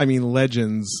 And I mean,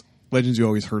 legends you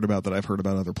always heard about that I've heard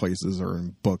about other places or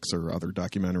in books or other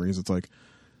documentaries. It's like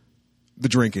the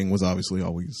drinking was obviously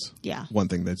always one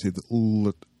thing that's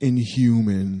the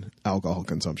inhuman alcohol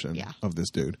consumption of this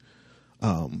dude,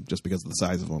 just because of the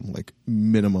size of him, like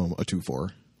minimum a 2-4.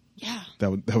 Yeah,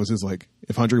 that was his, like,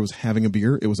 if Andre was having a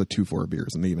beer, it was a 2-4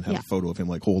 beers, and they even have a photo of him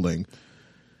like holding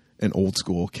an old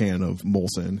school can of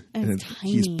Molson, and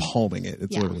he's palming it.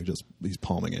 It's literally just he's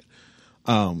palming it.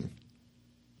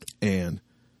 And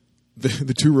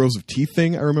the 2 rows of teeth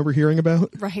thing I remember hearing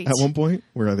about at one point,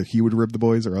 where either he would rib the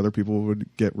boys or other people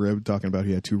would get ribbed, talking about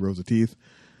he had 2 rows of teeth.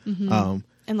 Mm-hmm.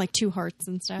 And like 2 hearts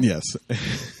and stuff. Yes.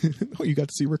 Oh, you got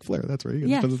to see Ric Flair. That's right. You got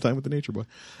to spend some time with the Nature Boy.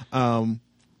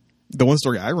 The one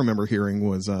story I remember hearing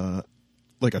was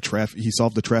like he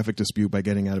solved the traffic dispute by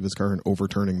getting out of his car and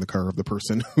overturning the car of the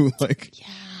person who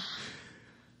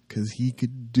because he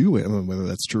could do it. I mean, whether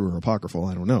that's true or apocryphal,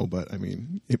 I don't know. But I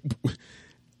mean,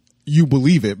 you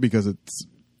believe it because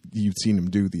you've seen him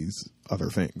do these other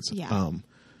things. Yeah.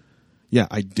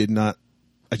 I did not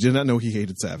know he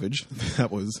hated Savage.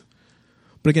 That was,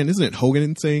 but again, isn't it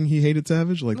Hogan saying he hated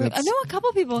Savage? Like, I know a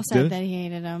couple people said that he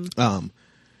hated him.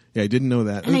 Yeah, I didn't know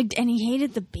that. And he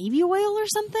hated the baby oil or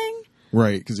something.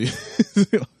 Right, because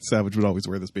Savage would always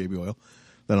wear this baby oil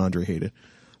that Andre hated.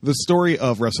 The story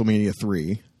of WrestleMania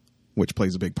 3, which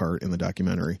plays a big part in the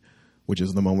documentary, which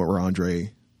is the moment where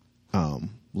Andre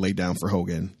laid down for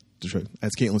Hogan, to try,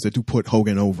 as Caitlin said, to put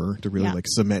Hogan over, to really like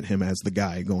cement him as the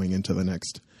guy going into the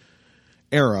next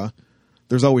era.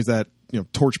 There's always that,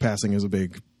 torch passing is a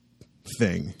big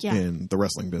thing in the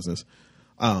wrestling business.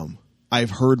 I've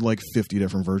heard like 50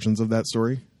 different versions of that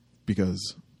story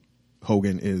because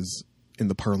Hogan is, in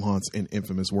the parlance, an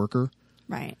infamous worker.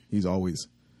 Right. He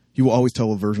will always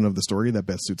tell a version of the story that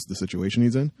best suits the situation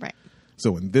he's in. Right.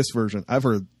 So in this version, I've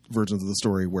heard versions of the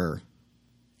story where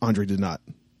Andre did not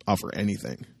offer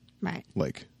anything. Right.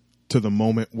 Like, to the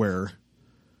moment where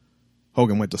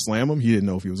Hogan went to slam him, he didn't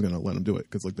know if he was going to let him do it.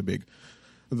 Because, like,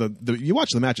 you watch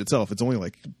the match itself, it's only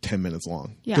like 10 minutes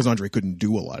long. Because Andre couldn't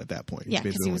do a lot at that point. Yeah,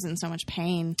 because he was in so much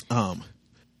pain.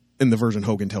 In the version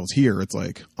Hogan tells here, it's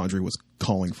like Andre was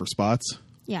calling for spots.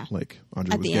 Yeah. Like,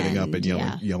 Andre was getting up and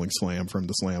yelling slam for him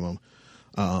to slam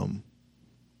him.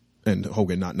 And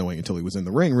Hogan not knowing until he was in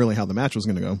the ring really how the match was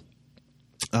going to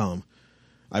go.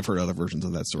 I've heard other versions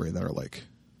of that story that are like,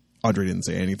 Andre didn't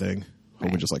say anything.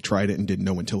 Hogan just like tried it and didn't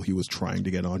know until he was trying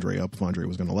to get Andre up if Andre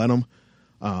was going to let him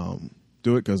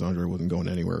do it, because Andre wasn't going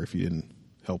anywhere if he didn't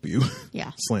help you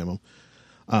slam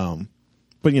him.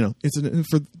 But it's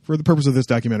for the purpose of this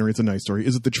documentary, it's a nice story.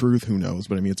 Is it the truth? Who knows?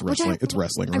 But I mean, it's wrestling. It's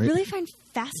wrestling, right? I really find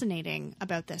fascinating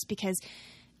about this because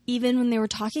even when they were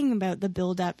talking about the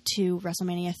build up to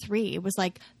WrestleMania 3, it was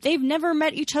like they've never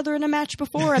met each other in a match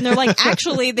before, and they're like,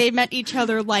 actually, they met each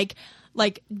other like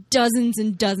dozens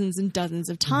and dozens and dozens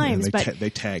of times. But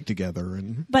they tag together,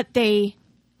 but they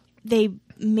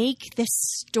make this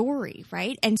story,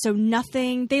 right? And so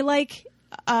nothing, they like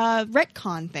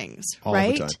retcon things, all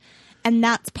right? the time. And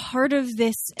that's part of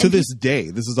this. To this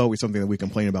day, this is always something that we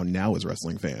complain about now as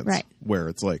wrestling fans. Right. Where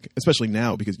it's like, especially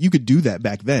now, because you could do that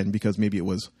back then because maybe it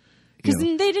was... Because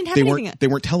they didn't have anything. They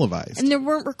weren't televised. And they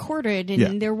weren't recorded.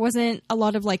 And there wasn't a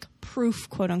lot of like proof,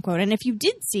 quote unquote. And if you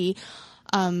did see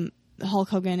Hulk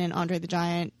Hogan and Andre the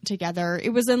Giant together, it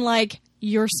was in like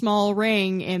your small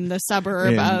ring in the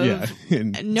suburb of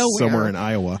nowhere. Somewhere in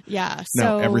Iowa. Yeah.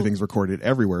 Now everything's recorded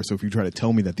everywhere. So if you try to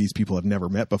tell me that these people have never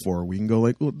met before, we can go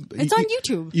like, well, it's on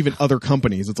YouTube. Even other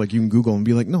companies, it's like you can Google and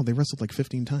be like, no, they wrestled like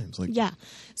 15 times. Like, yeah.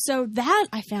 So that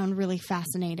I found really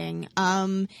fascinating.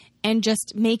 And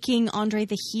just making Andre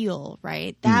the heel,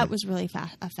 right? That was really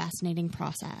a fascinating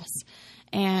process.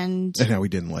 And how he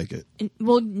didn't like it.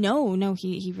 No,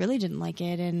 he really didn't like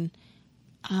it. And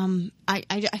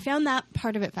I found that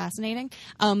part of it fascinating.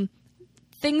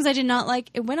 Things I did not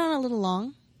like, it went on a little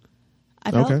long,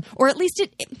 I felt. Okay. Or at least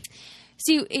it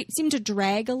seemed to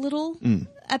drag a little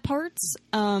at parts.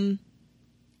 And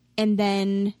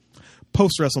then...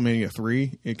 Post WrestleMania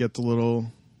 3, it gets a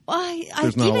little...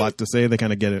 There's not a lot to say. They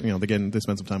kind of get it. They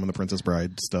spend some time on the Princess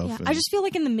Bride stuff. Yeah, I just feel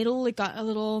like in the middle it got a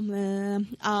little...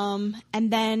 and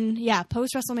then,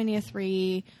 post WrestleMania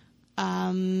 3...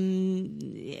 I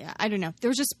don't know. There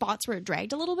was just spots where it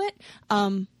dragged a little bit,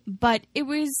 but it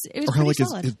was or how like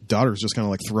his daughter's just kind of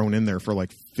like thrown in there for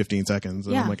like 15 seconds,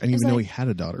 and I'm like, I didn't even know he had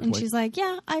a daughter. And she's like,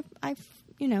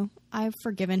 I've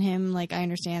forgiven him. Like, I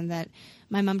understand that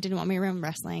my mom didn't want me around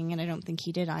wrestling, and I don't think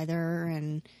he did either,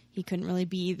 and he couldn't really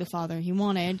be the father he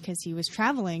wanted because he was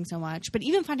traveling so much. But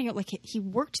even finding out, like, he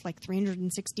worked like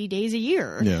 360 days a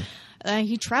year. Yeah.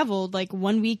 He traveled, like,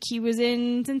 1 week he was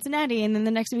in Cincinnati, and then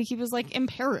the next week he was, like, in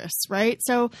Paris, right?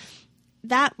 So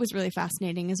that was really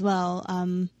fascinating as well.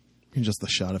 And just the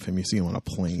shot of him, you see him on a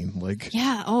plane, like...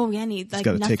 Yeah, and he's got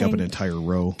to take up an entire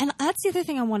row. And that's the other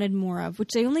thing I wanted more of,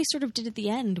 which they only sort of did at the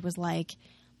end, was, like,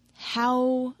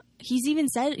 how... He's even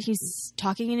said, he's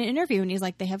talking in an interview, and he's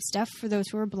like, they have stuff for those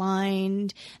who are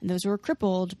blind and those who are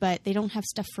crippled, but they don't have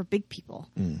stuff for big people,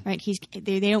 right?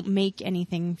 They don't make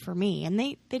anything for me, and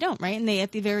they don't, right? And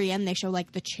at the very end, they show,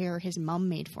 like, the chair his mom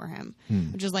made for him,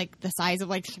 which is, like, the size of,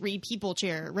 like, 3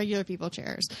 regular people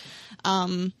chairs.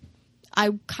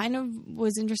 I kind of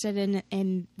was interested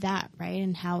in that, right?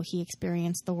 And how he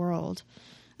experienced the world.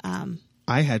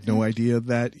 I had no idea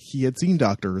that he had seen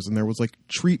doctors and there was like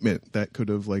treatment that could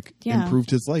have like improved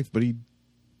his life, but he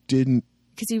didn't.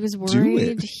 Because he was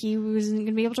worried he wasn't going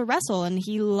to be able to wrestle, and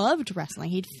he loved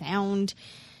wrestling. He found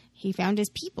his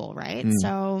people, right?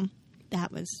 So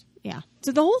that was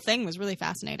So the whole thing was really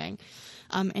fascinating,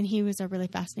 and he was a really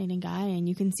fascinating guy, and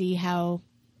you can see how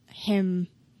him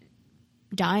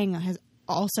dying has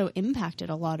also impacted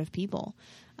a lot of people.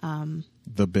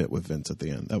 The bit with Vince at the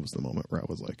end, that was the moment where I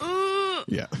was like,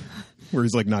 yeah, where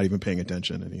he's like not even paying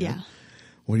attention. And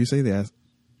what do you say? They asked,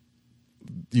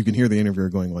 you can hear the interviewer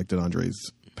going like, did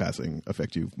Andre's passing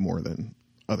affect you more than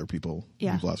other people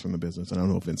Yeah. be blessed from the business. And I don't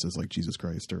know if Vince is like Jesus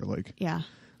Christ or like Yeah.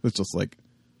 it's just like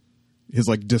his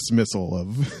like dismissal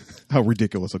of how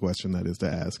ridiculous a question that is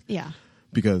to ask Yeah.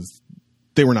 because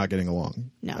they were not getting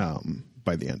along. No.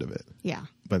 By the end of it, Yeah.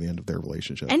 by the end of their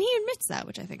relationship, And he admits that,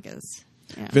 which I think is,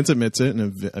 yeah. Vince admits it,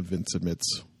 and Vince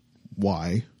admits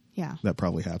why Yeah. that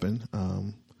probably happened.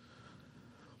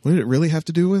 What did it really have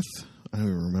to do with? I don't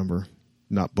even remember.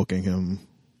 Not booking him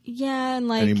Yeah. And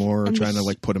like, anymore, or and trying the, to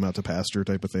like put him out to pasture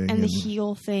type of thing. and the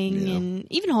heel thing. Yeah. And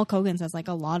even Hulk Hogan says, like,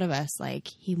 a lot of us, like,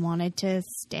 he wanted to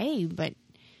stay, but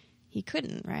he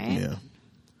couldn't, right?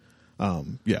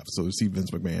 Yeah. So to see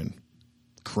Vince McMahon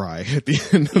cry at the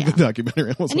end of the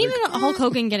documentary, I was And like, even Hulk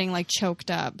Hogan getting like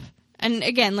choked up. And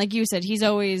again, like you said, he's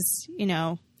always,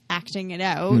 acting it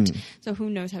out. So who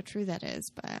knows how true that is,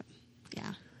 but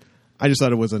yeah. I just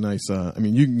thought it was a nice, I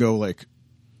mean, you can go like,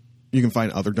 you can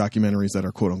find other documentaries that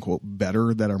are quote unquote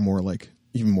better, that are more like,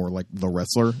 even more like The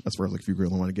Wrestler, as far as like if you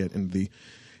really want to get into the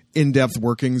in-depth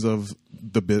workings of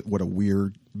the bit, what a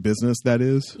weird business that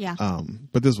is. Yeah.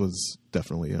 But this was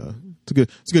definitely it's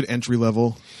a good entry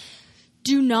level.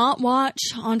 Do not watch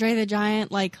Andre the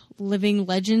Giant, like Living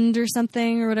Legend or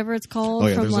something or whatever it's called. Oh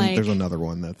yeah, from there's another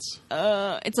one that's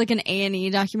it's like an A&E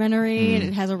documentary and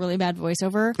it has a really bad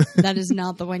voiceover. That is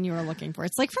not the one you were looking for.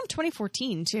 It's like from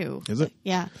 2014 too. Is it?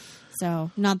 Yeah.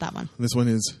 So not that one. This one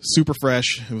is super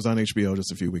fresh. It was on HBO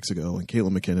just a few weeks ago. And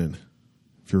Caitlin McKinnon,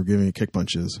 if you were giving it kick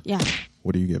punches, Yeah.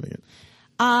 what are you giving it?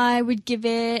 I would give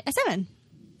it a 7.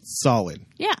 Solid.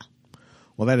 Yeah.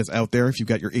 Well, that is out there. If you've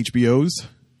got your HBOs,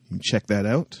 you can check that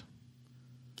out.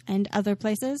 And other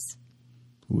places?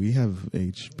 We have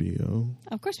HBO.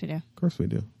 Of course we do. Of course we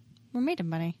do. We're made of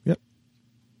money. Yep.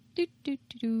 Do, do,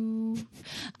 do, do.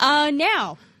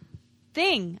 Now,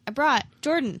 thing I brought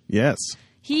Jordan. Yes.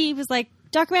 He was like,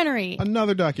 documentary.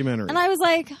 Another documentary. And I was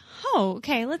like, oh,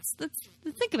 okay, let's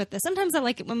think about this. Sometimes I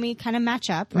like it when we kind of match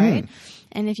up, right?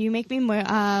 And if you make me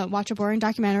watch a boring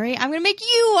documentary, I'm going to make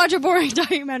you watch a boring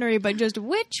documentary, but just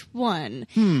which one?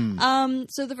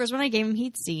 So the first one I gave him,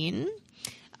 he'd seen.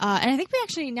 And I think we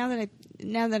actually, now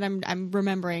that I'm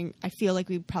remembering, I feel like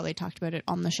we probably talked about it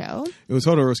on the show. It was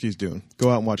Hodorowski's Dune.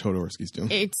 Go out and watch Hodorowski's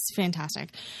Dune. It's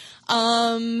fantastic.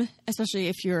 Especially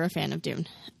if you're a fan of Dune.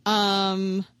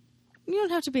 You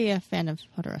don't have to be a fan of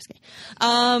Hodorowski.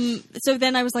 So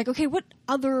then I was like, okay, what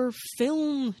other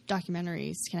film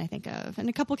documentaries can I think of? And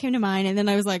a couple came to mind, and then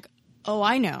I was like, oh,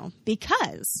 I know.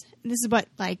 Because this is what,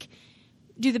 like,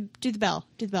 do the bell.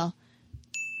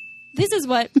 This is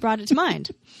what brought it to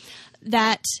mind.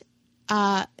 That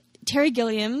Terry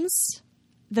Gilliam's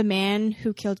The Man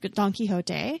Who Killed Don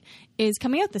Quixote is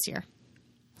coming out this year.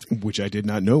 Which I did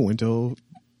not know until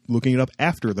looking it up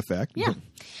after the fact. Yeah.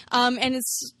 And it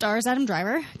stars Adam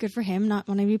Driver. Good for him, not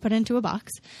wanting to be put into a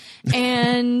box.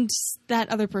 And that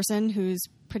other person who's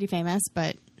pretty famous,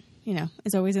 but,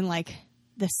 is always in, like,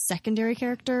 the secondary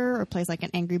character or plays, like,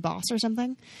 an angry boss or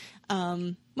something.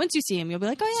 Once you see him, you'll be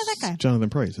like, oh, yeah, that guy. Jonathan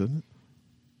Pryce, isn't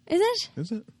it? Is it?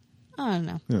 Is it? I don't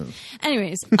know. Yeah.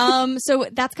 Anyways, so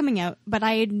that's coming out. But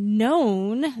I had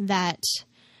known that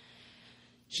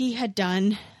he had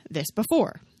done this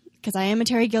before. Because I am a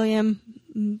Terry Gilliam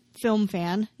film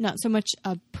fan, not so much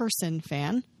a person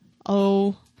fan.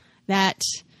 Oh, that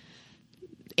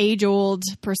age-old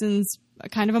person's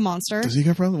kind of a monster. Does he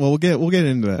got problems? Well, we'll get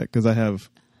into that because I have,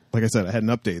 like I said, I had an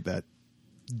update that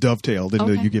dovetailed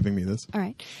into Okay. you giving me this. All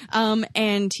right.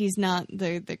 And he's not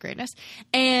the greatest.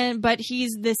 But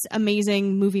he's this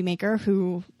amazing movie maker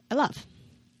who I love.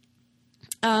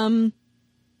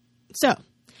 So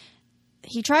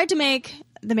he tried to make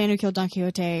The Man Who Killed Don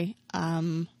Quixote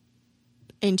in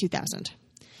 2000.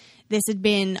 This had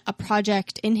been a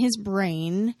project in his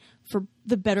brain for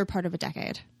the better part of a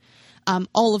decade.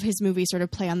 All of his movies sort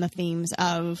of play on the themes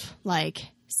of, like,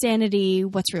 sanity,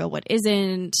 what's real, what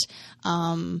isn't,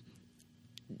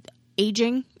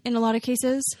 aging in a lot of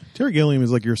cases. Terry Gilliam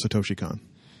is like your Satoshi Kon.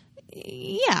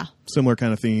 Yeah. Similar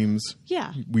kind of themes.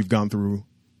 Yeah. We've gone through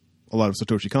a lot of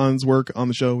Satoshi Kon's work on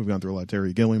the show. We've gone through a lot of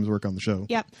Terry Gilliam's work on the show.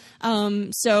 Yep.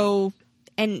 So,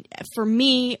 and for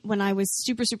me, when I was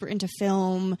super, super into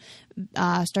film,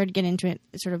 started getting into it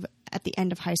sort of at the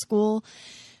end of high school,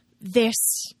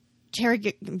 this Terry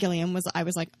Gilliam I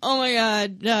was like, oh my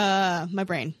God, my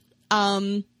brain.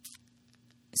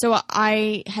 So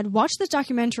I had watched this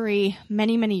documentary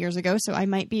many, many years ago, so I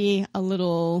might be a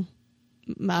little...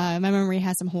 my memory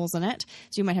has some holes in it,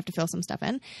 so you might have to fill some stuff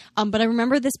in. But I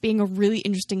remember this being a really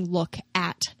interesting look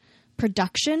at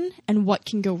production and what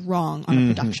can go wrong on a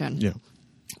production. Yeah.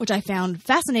 Which I found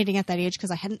fascinating at that age because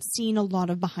I hadn't seen a lot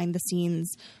of behind the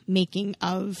scenes making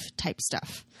of type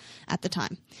stuff at the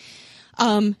time.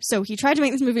 So he tried to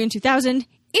make this movie in 2000.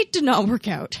 It did not work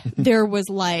out. There was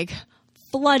like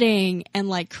flooding and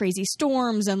like crazy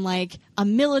storms and like a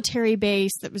military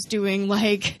base that was doing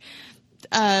like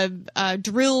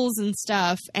drills and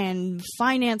stuff and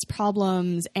finance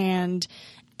problems and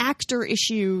actor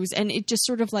issues, and it just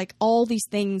sort of like all these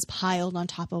things piled on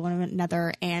top of one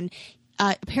another. And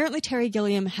apparently Terry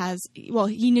Gilliam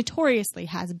he notoriously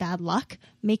has bad luck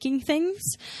making things.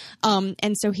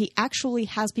 And so he actually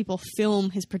has people film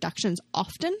his productions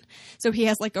often. So he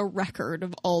has like a record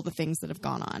of all the things that have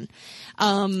gone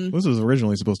on. This was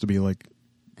originally supposed to be like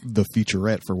the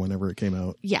featurette for whenever it came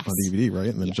out Yes. on DVD, right?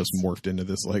 And then it just morphed into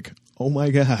this like, oh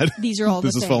my God. These are all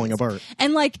this the is things. falling apart.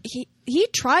 And like he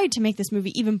tried to make this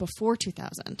movie even before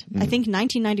 2000. I think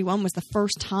 1991 was the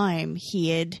first time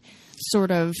he had sort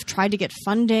of tried to get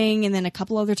funding, and then a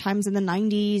couple other times in the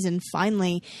 90s, and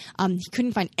finally he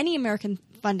couldn't find any American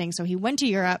funding, so he went to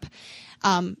Europe.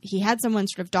 He had someone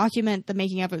sort of document the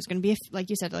making of. It was going to be, like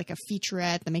you said, like a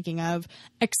featurette, the making of,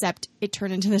 except it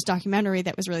turned into this documentary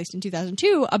that was released in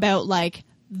 2002 about like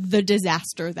the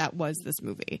disaster that was this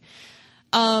movie.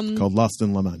 Called Lost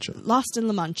in La Mancha. Lost in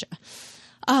La Mancha.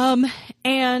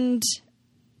 And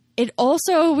it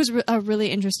also was a really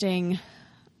interesting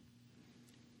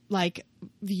like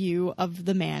view of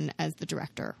the man as the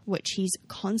director, which he's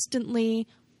constantly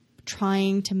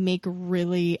trying to make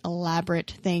really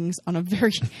elaborate things on a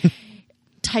very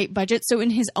tight budget. So in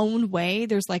his own way,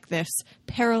 there's like this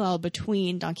parallel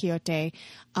between Don Quixote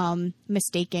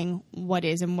mistaking what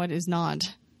is and what is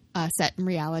not set in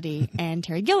reality, and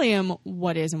Terry Gilliam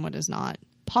what is and what is not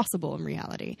possible in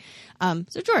reality.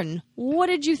 So Jordan, what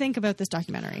did you think about this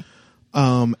documentary?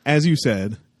 As you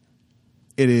said,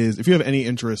 it is, if you have any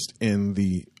interest in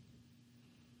the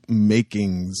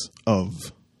makings of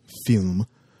film,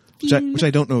 which I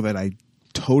don't know that I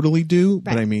totally do,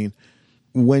 but I mean,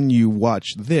 when you watch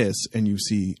this and you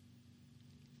see,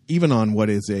 even on what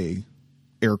is a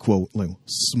air quote like,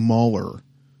 smaller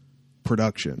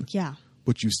production,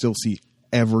 but you still see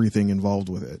everything involved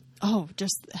with it. Oh,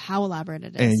 just how elaborate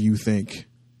it is. And you think,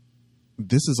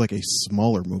 this is like a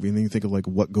smaller movie, and then you think of like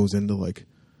what goes into like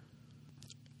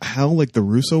how like the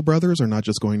Russo brothers are not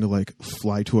just going to like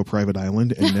fly to a private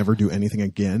island and never do anything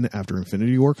again after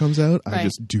Infinity War comes out. I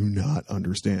just do not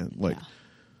understand. Like,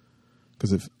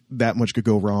 because if that much could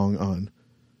go wrong on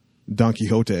Don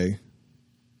Quixote,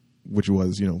 which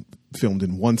was, you know, filmed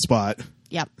in one spot.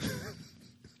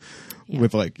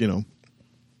 With like, you know,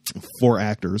 4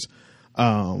 actors.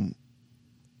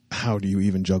 How do you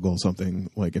even juggle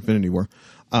something like Infinity War?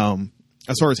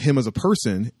 As far as him as a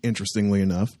person, interestingly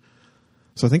enough,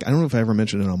 so I don't know if I ever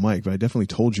mentioned it on mic, but I definitely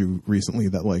told you recently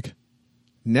that like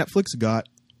Netflix got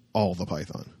all the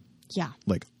Python.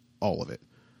 Like all of it.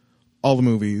 All the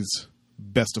movies,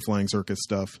 Best of Flying Circus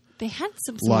stuff. They had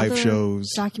some live other shows,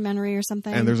 documentary or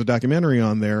something. And there's a documentary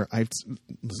on there.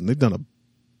 Listen, they've done a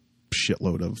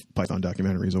shitload of Python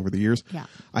documentaries over the years.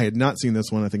 I had not seen this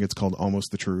one. I think it's called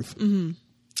Almost the Truth.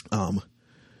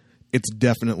 It's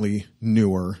definitely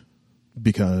newer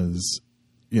because,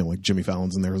 you know, like Jimmy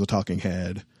Fallon's in there as a talking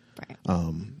head.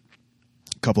 A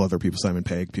couple other people, Simon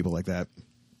Pegg, people like that.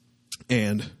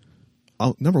 And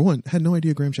number one, had no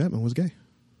idea Graham Chapman was gay.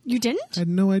 You didn't? I had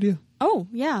no idea. Oh,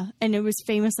 yeah. And it was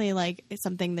famously like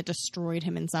something that destroyed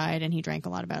him inside, and he drank a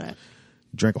lot about it.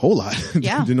 Drank a whole lot.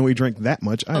 Didn't know he drank that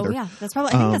much either. Oh, yeah. That's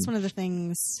probably, I think that's one of the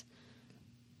things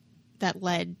that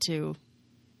led to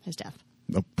his death.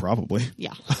 Probably.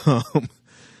 Yeah.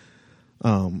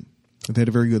 They had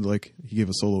a very good, like, he gave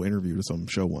a solo interview to some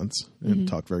show once and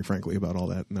talked very frankly about all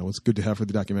that. And that was good to have for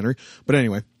the documentary. But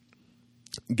anyway,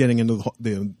 getting into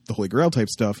the Holy Grail type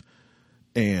stuff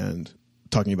and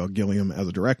talking about Gilliam as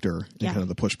a director and kind of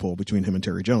the push-pull between him and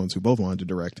Terry Jones, who both wanted to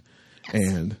direct.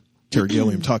 And Terry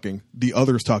Gilliam the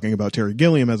others talking about Terry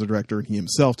Gilliam as a director, and he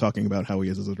himself talking about how he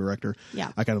is as a director.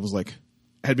 I kind of was like,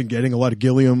 had been getting a lot of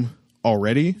Gilliam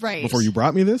already before you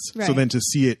brought me this. So then to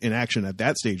see it in action at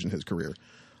that stage in his career.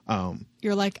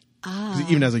 You're like,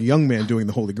 even as a young man doing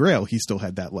the Holy Grail, he still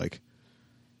had that, like,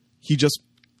 he just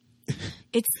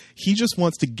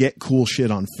wants to get cool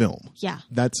shit on film.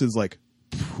 That's his, like,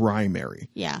 primary.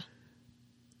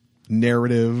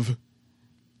 Narrative,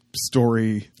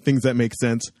 story, things that make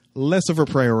sense. Less of a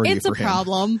priority for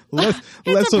him.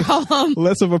 It's a problem.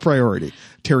 Less of a priority.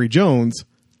 Terry Jones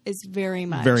is very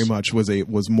much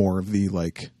was more of the,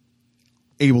 like,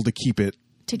 able to keep it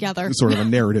together, sort of a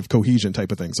narrative cohesion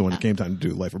type of thing. So when it came time to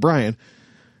do Life of Brian,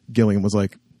 Gilliam was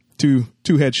like, two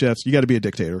head chefs, you got to be a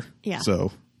dictator.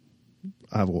 So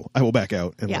I will back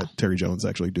out and let Terry Jones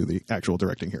actually do the actual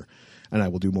directing here, and I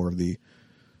will do more of the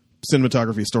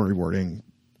cinematography, storyboarding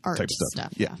art type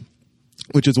stuff.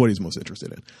 which is what he's most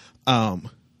interested in.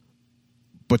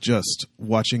 But just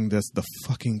watching the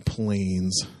fucking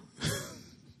planes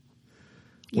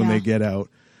when they get out.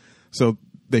 So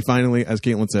they finally, as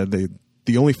Caitlin said,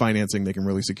 the only financing they can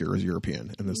really secure is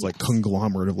European, and this like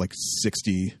conglomerate of like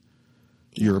 60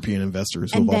 European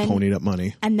investors who have all ponied up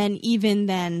money. And then even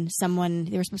then,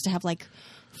 they were supposed to have like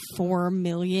 4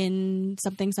 million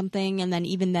something, and then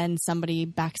even then somebody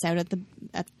backs out at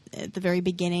the very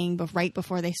beginning, but right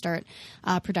before they start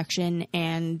production,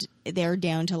 and they're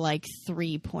down to like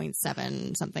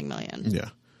 3.7 something million. Yeah.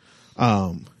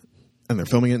 And they're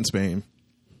filming it in Spain,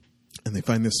 and they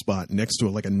find this spot next to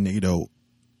like a NATO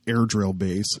air drill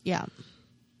base. Yeah.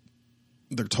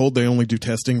 They're told they only do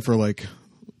testing for like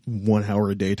 1 hour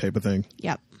a day type of thing.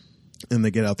 Yep. And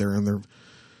they get out there and they're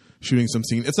shooting some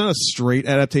scene. It's not a straight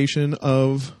adaptation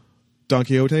of Don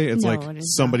Quixote. It's like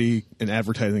somebody, an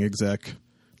advertising exec,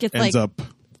 ends up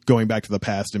going back to the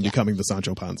past and becoming the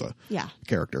Sancho Panza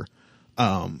character.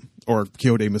 Or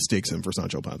Quixote mistakes him for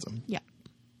Sancho Panza. Yeah.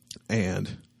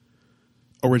 And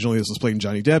originally this was played in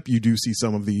Johnny Depp. You do see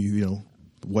some of the,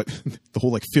 the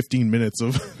whole like 15 minutes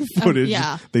of footage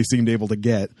they seemed able to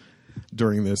get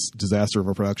during this disaster of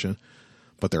a production.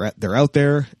 But they're out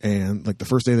there, and like the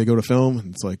first day they go to film,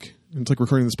 and it's like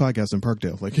recording this podcast in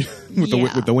Parkdale, like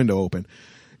with the window open.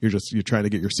 You're trying to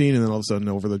get your scene, and then all of a sudden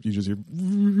you just hear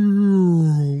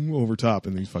over top,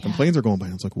 and these fucking planes are going by,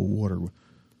 and it's like, well, what are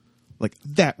like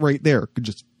that right there? Could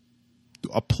just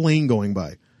a plane going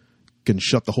by can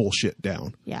shut the whole shit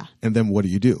down. Yeah. And then what do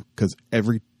you do? Because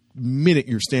every minute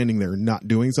you're standing there not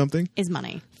doing something is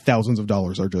money. Thousands of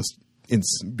dollars are just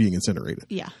being incinerated.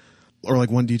 Yeah. Or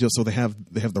like one detail, so they have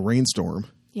the rainstorm.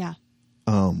 Yeah.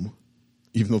 Even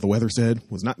though the weather said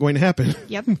was not going to happen.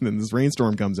 Yep. Then this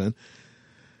rainstorm comes in.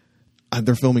 And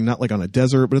they're filming not like on a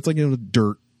desert, but it's like a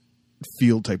dirt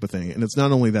field type of thing. And it's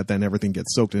not only that then everything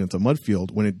gets soaked and it's a mud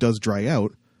field. When it does dry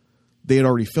out, they had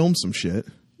already filmed some shit.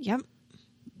 Yep.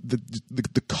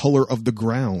 The color of the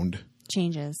ground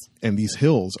changes, and these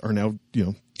hills are now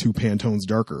 2 Pantones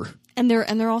darker. And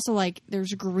they're also like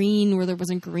there's green where there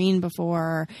wasn't green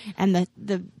before, and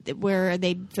the where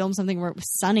they filmed something where it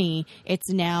was sunny, it's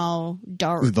now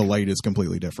dark. The light is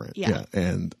completely different. Yeah,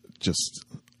 and just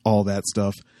all that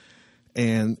stuff.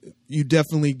 And you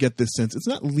definitely get this sense it's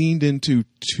not leaned into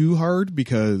too hard,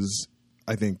 because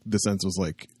I think the sense was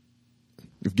like,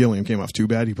 if Gilliam came off too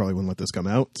bad, he probably wouldn't let this come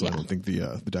out. So I don't think the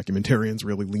documentarians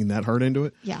really lean that hard into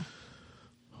it. Yeah.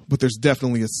 But there's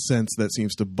definitely a sense that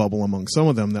seems to bubble among some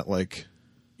of them that, like,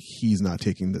 he's not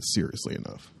taking this seriously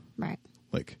enough. Right.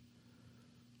 Like,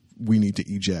 we need to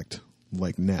eject,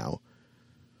 like, now.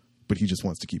 But he just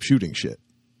wants to keep shooting shit.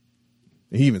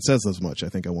 And he even says as much, I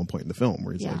think, at one point in the film,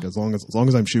 where he's like, as long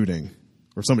as I'm shooting,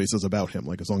 or somebody says about him,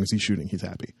 like, as long as he's shooting, he's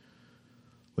happy.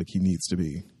 Like, he needs to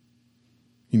be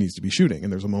shooting.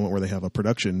 And there's a moment where they have a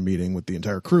production meeting with the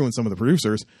entire crew and some of the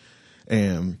producers,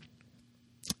 and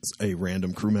a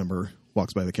random crew member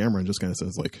walks by the camera and just kind of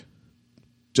says, like,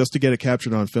 just to get it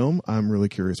captured on film, I'm really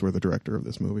curious where the director of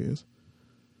this movie is.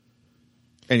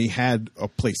 And he had a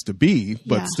place to be,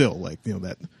 but still, like,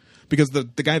 that, because the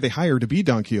guy they hired to be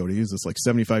Don Quixote is this like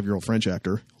 75-year-old French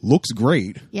actor, looks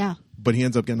great. Yeah. But he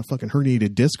ends up getting a fucking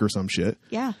herniated disc or some shit.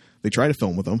 Yeah. They try to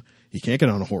film with him. He can't get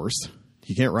on a horse.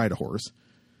 He can't ride a horse.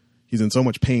 He's in so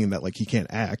much pain that, like, he can't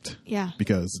act. Yeah.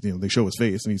 Because, they show his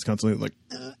face and he's constantly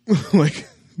like,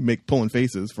 pulling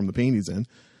faces from the pain he's in.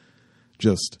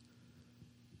 Just,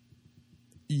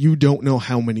 you don't know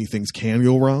how many things can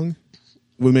go wrong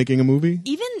with making a movie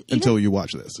until you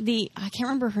watch this. I can't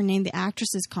remember her name, the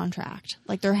actress's contract.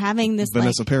 Like, they're having this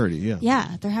Vanessa Paradis, yeah.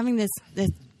 Yeah, they're having this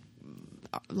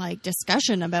like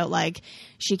discussion about like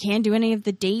she can't do any of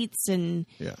the dates, and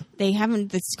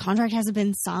this contract hasn't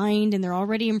been signed, and they're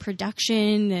already in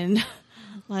production, and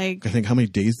like, I think how many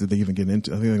days did they even get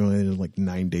into? I think they only did like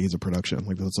 9 days of production.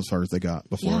 Like, that's as far as they got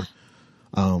before.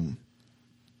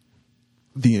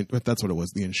 That's what it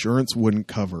was. The insurance wouldn't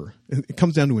cover. It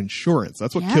comes down to insurance.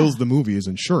 That's what kills the movie, is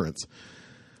insurance,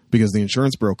 because the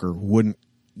insurance broker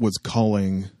was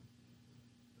calling.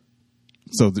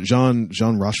 So Jean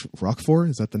Rochefort,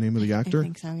 is that the name of the actor? I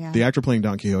think so, yeah. The actor playing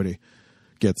Don Quixote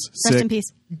gets sick. Rest in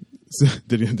peace.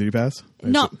 Did he pass?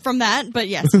 Not from that, but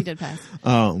yes, he did pass.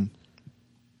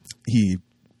 He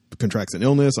contracts an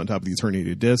illness on top of these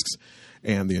herniated discs,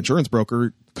 and the insurance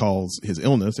broker calls his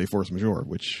illness a force majeure,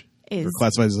 which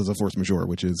classifies as a force majeure,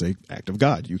 which is an act of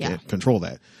God. You can't control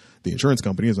that. The insurance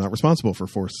company is not responsible for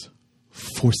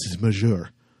forces majeure.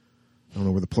 I don't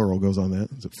know where the plural goes on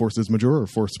that. Is it forces majeure or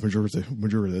force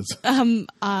majoritas?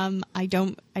 I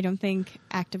don't think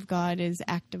act of God is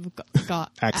act of God.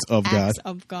 Acts of God. Acts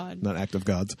of God. Not act of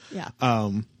gods. Yeah.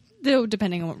 Though,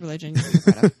 depending on what religion you're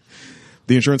part of.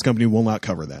 The insurance company will not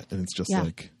cover that, and it's just Yeah.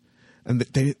 like, and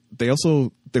they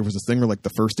also, there was this thing where like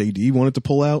the first AD wanted to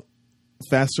pull out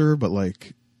faster, but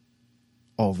like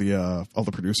all the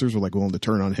producers were like willing to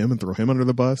turn on him and throw him under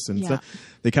the bus, and Yeah. stuff.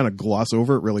 They kind of gloss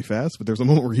over it really fast. But there's a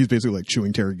moment where he's basically like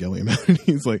chewing Terry Gilliam out, and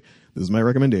he's like, "This is my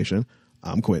recommendation.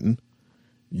 I'm quitting.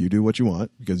 You do what you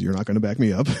want because you're not going to back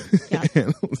me up." Yeah.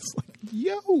 And I was like,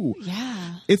 "Yo,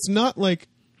 Yeah. it's not like."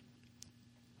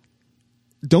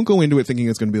 Don't go into it thinking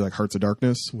it's going to be like Hearts of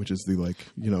Darkness, which is the like,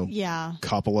 Yeah.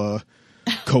 Coppola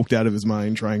coked out of his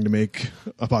mind trying to make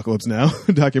Apocalypse Now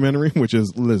documentary, which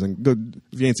is, listen, good.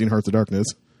 If you ain't seen Hearts of Darkness,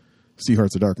 see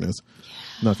Hearts of Darkness.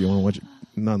 Yeah. Not if you want to watch it,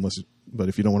 not unless, but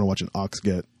if you don't want to watch an ox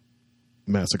get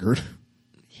massacred,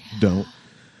 don't.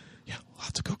 Yeah,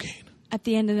 lots of cocaine. At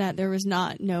the end of that, there was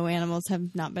no animals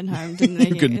have not been harmed. And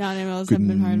animals Could have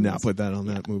been harmed. not put that on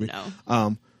that movie.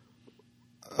 No.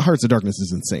 Hearts of Darkness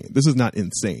is insane. This is not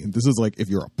insane. This is like if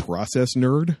you're a process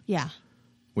nerd, Yeah.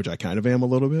 which I kind of am a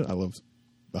little bit. I love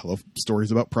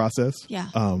stories about process. Yeah.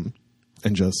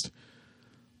 And just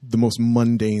the most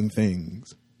mundane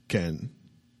things can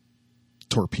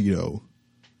torpedo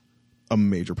a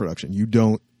major production. You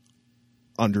don't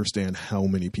understand how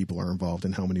many people are involved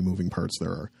and how many moving parts there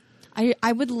are.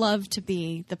 I would love to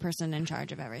be the person in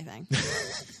charge of everything.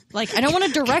 Like, I don't want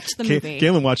to direct the movie.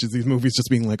 Galen watches these movies just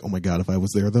being like, oh my God, if I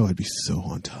was there though, I'd be so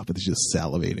on top of this, just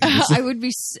salivating. I would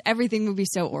be, everything would be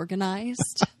so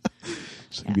organized.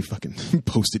 Just gonna be fucking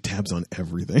Post-it tabs on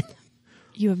everything.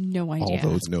 You have no idea. All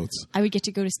those notes. I would get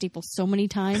to go to Staples so many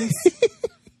times.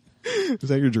 Is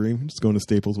that your dream? Just going to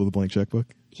Staples with a blank checkbook?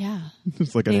 Yeah.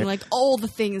 Just like Being like all the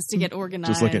things to get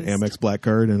organized. just like an Amex Black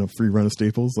Card and a free run of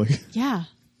Staples. Like, Yeah.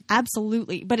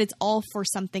 Absolutely. But it's all for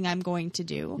something I'm going to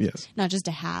do. Yes. Not just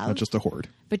to have. not just a hoard.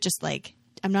 But just like,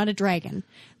 I'm not a dragon.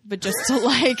 But just to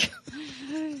like...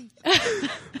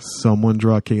 Someone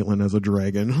draw Caitlin as a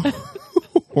dragon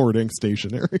hoarding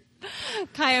stationery.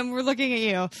 Kayam, we're looking at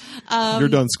you. You're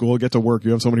done school. Get to work.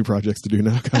 You have so many projects to do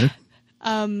now,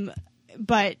 Kayam.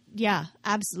 But yeah,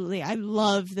 absolutely. I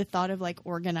love the thought of like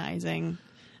organizing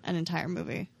an entire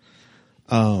movie.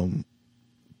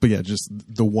 But yeah, just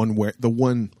the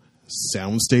one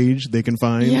soundstage they can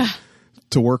find Yeah.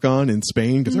 to work on in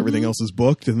Spain because everything else is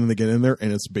booked, and then they get in there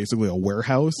and it's basically a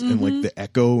warehouse, and like the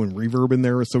echo and reverb in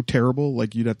there is so terrible,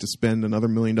 like you'd have to spend another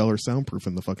 $1 million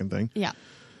soundproofing the fucking thing. Yeah.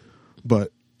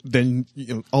 But then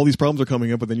all these problems are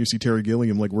coming up, but then you see Terry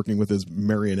Gilliam like working with his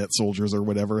marionette soldiers or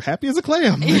whatever, happy as a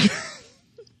clam.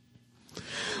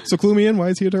 So clue me in. Why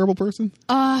is he a terrible person?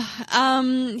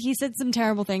 He said some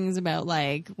terrible things about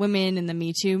like women in the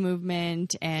Me Too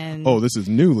movement and Oh, this is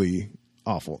newly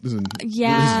awful. This is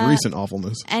recent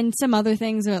awfulness. and some other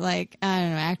things about like I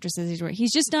don't know actresses.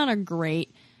 He's just not a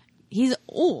great. He's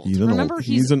old. He's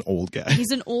an old guy. He's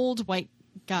an old white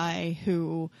guy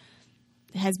who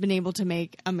has been able to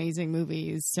make amazing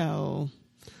movies. So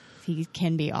he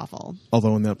can be awful.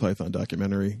 Although in that Python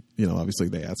documentary, obviously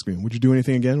they ask me, would you do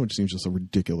anything again? Which seems just a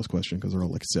ridiculous question because they're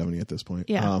all like 70 at this point.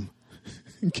 Yeah.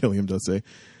 Gilliam does say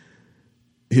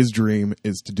his dream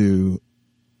is to do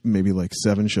maybe like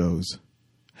 7 shows,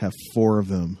 have 4 of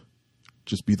them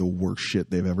just be the worst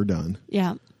shit they've ever done.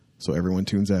 Yeah. So everyone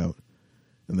tunes out,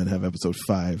 and then have episode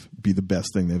 5 be the best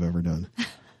thing they've ever done.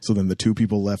 So then the 2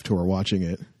 people left who are watching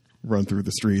it run through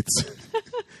the streets.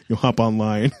 You'll hop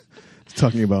online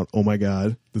talking about, oh my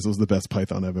God, this was the best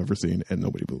Python I've ever seen, and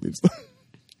nobody believes them.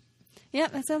 Yeah,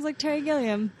 that sounds like Terry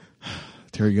Gilliam.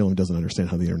 Terry Gilliam doesn't understand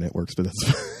how the internet works, but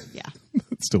that'd Yeah.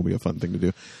 still be a fun thing to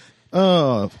do.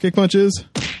 Kick punches,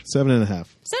 7.5.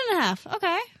 7.5.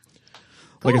 Okay.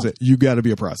 Like I Cool. said, you got to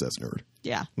be a process nerd.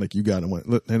 Yeah. Like you got to want,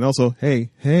 and also, hey,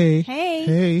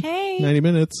 90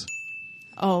 minutes.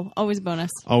 Oh, always a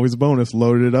bonus. Always a bonus.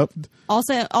 Loaded it up.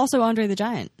 Also Andre the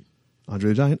Giant. Andre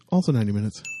the Giant, also 90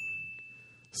 minutes.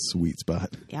 Sweet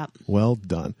spot. Yep. Well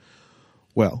done.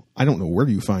 Well, I don't know where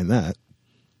do you find that.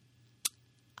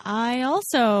 I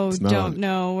also It's not don't on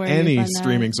know where any you find that.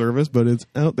 streaming service, but it's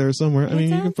out there somewhere. I It's mean,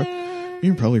 you out can, there.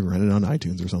 you can probably rent it on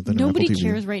iTunes or something. Nobody or Apple TV.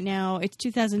 cares right now. It's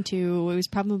 2002. It was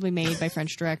probably made by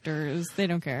French directors. They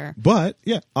don't care. But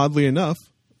yeah, oddly enough,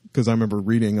 because I remember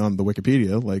reading on the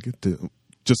Wikipedia,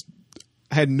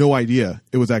 I had no idea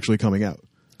it was actually coming out.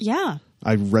 Yeah.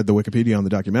 I read the Wikipedia on the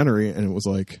documentary, and it was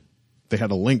like they had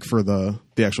a link for the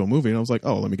actual movie, and I was like,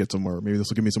 oh, let me get some more. Maybe this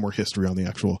will give me some more history on the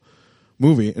actual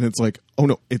movie. And it's like, oh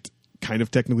no, it's kind of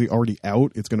technically already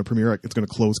out. It's going to premiere. It's going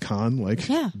to close con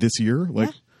Yeah. this year. Like,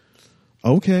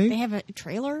 Okay. They have a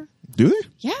trailer. Do they?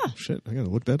 Yeah. Shit, I gotta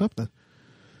look that up then.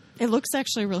 It looks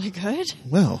actually really good.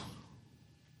 Well,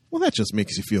 that just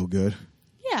makes you feel good.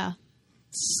 Yeah.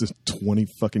 It's just 20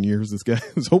 fucking years, this guy.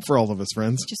 There's hope for all of us,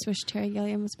 friends. Just wish Terry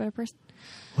Gilliam was a better person.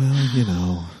 Well,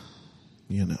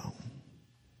 you know.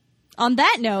 On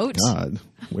that note. God,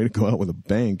 way to go out with a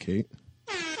bang, Kate.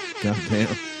 God damn.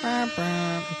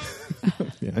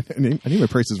 Yeah, I need my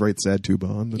Price is Right sad tuba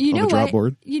on the drop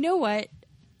board. You know what?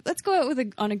 Let's go out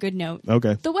on a good note.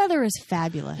 Okay. The weather is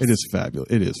fabulous. It is fabulous.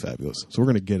 It is fabulous. So we're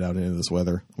going to get out into this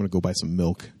weather. I'm going to go buy some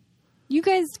milk. You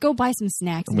guys go buy some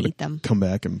snacks and eat them. Come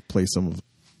back and play some of.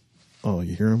 Oh,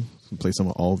 you hear them? Play some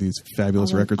of all these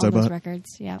fabulous records I all those bought.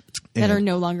 Records, yeah, that are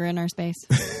no longer in our space.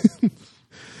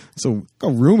 So look how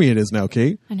roomy it is now,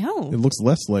 Kate. I know. It looks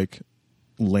less like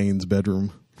Lane's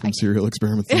bedroom from Serial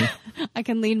Experiments. I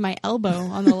can lean my elbow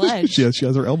on the ledge. she has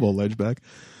her elbow ledge back.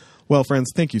 Well,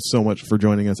 friends, thank you so much for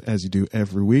joining us as you do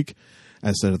every week.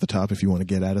 As said at the top, if you want to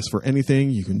get at us for anything,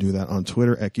 you can do that on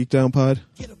Twitter at GeekdownPod,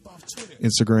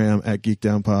 Instagram at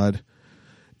GeekdownPod,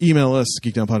 email us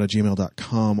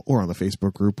geekdownpod@gmail.com, or on the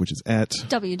Facebook group, which is at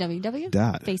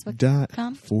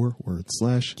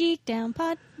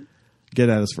www.facebook.com/geekdownpod. Get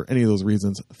at us for any of those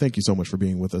reasons. Thank you so much for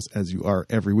being with us as you are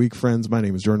every week, friends. My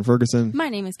name is Jordan Ferguson. My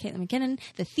name is Caitlin McKinnon.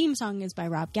 The theme song is by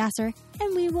Rob Gasser,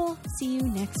 and we will see you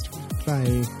next week.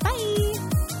 Bye. Bye.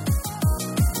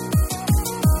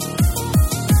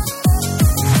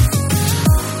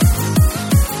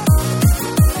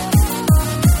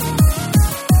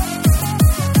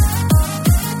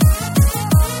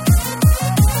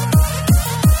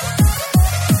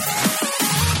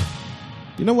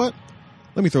 You know what?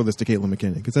 Let me throw this to Caitlin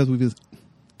McKinnon because as we've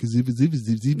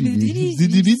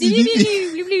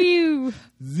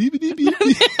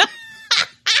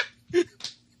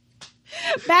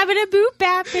Babba-da-boop,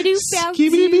 babba-doo, bow,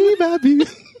 Skibidi-bee-bop-bee.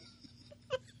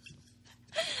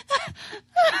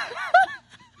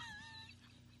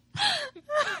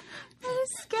 That is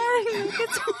scaring me.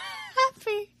 It's so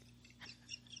happy.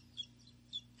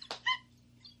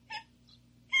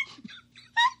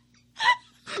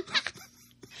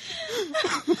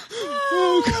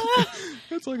 Oh, God.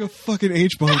 That's like a fucking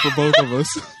H-bomb for both of us.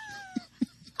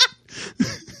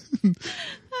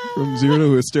 From 0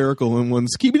 to hysterical in one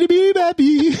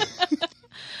skibidi-bee-bop-bee.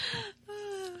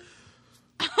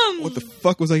 What the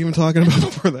fuck was I even talking about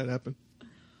before that happened?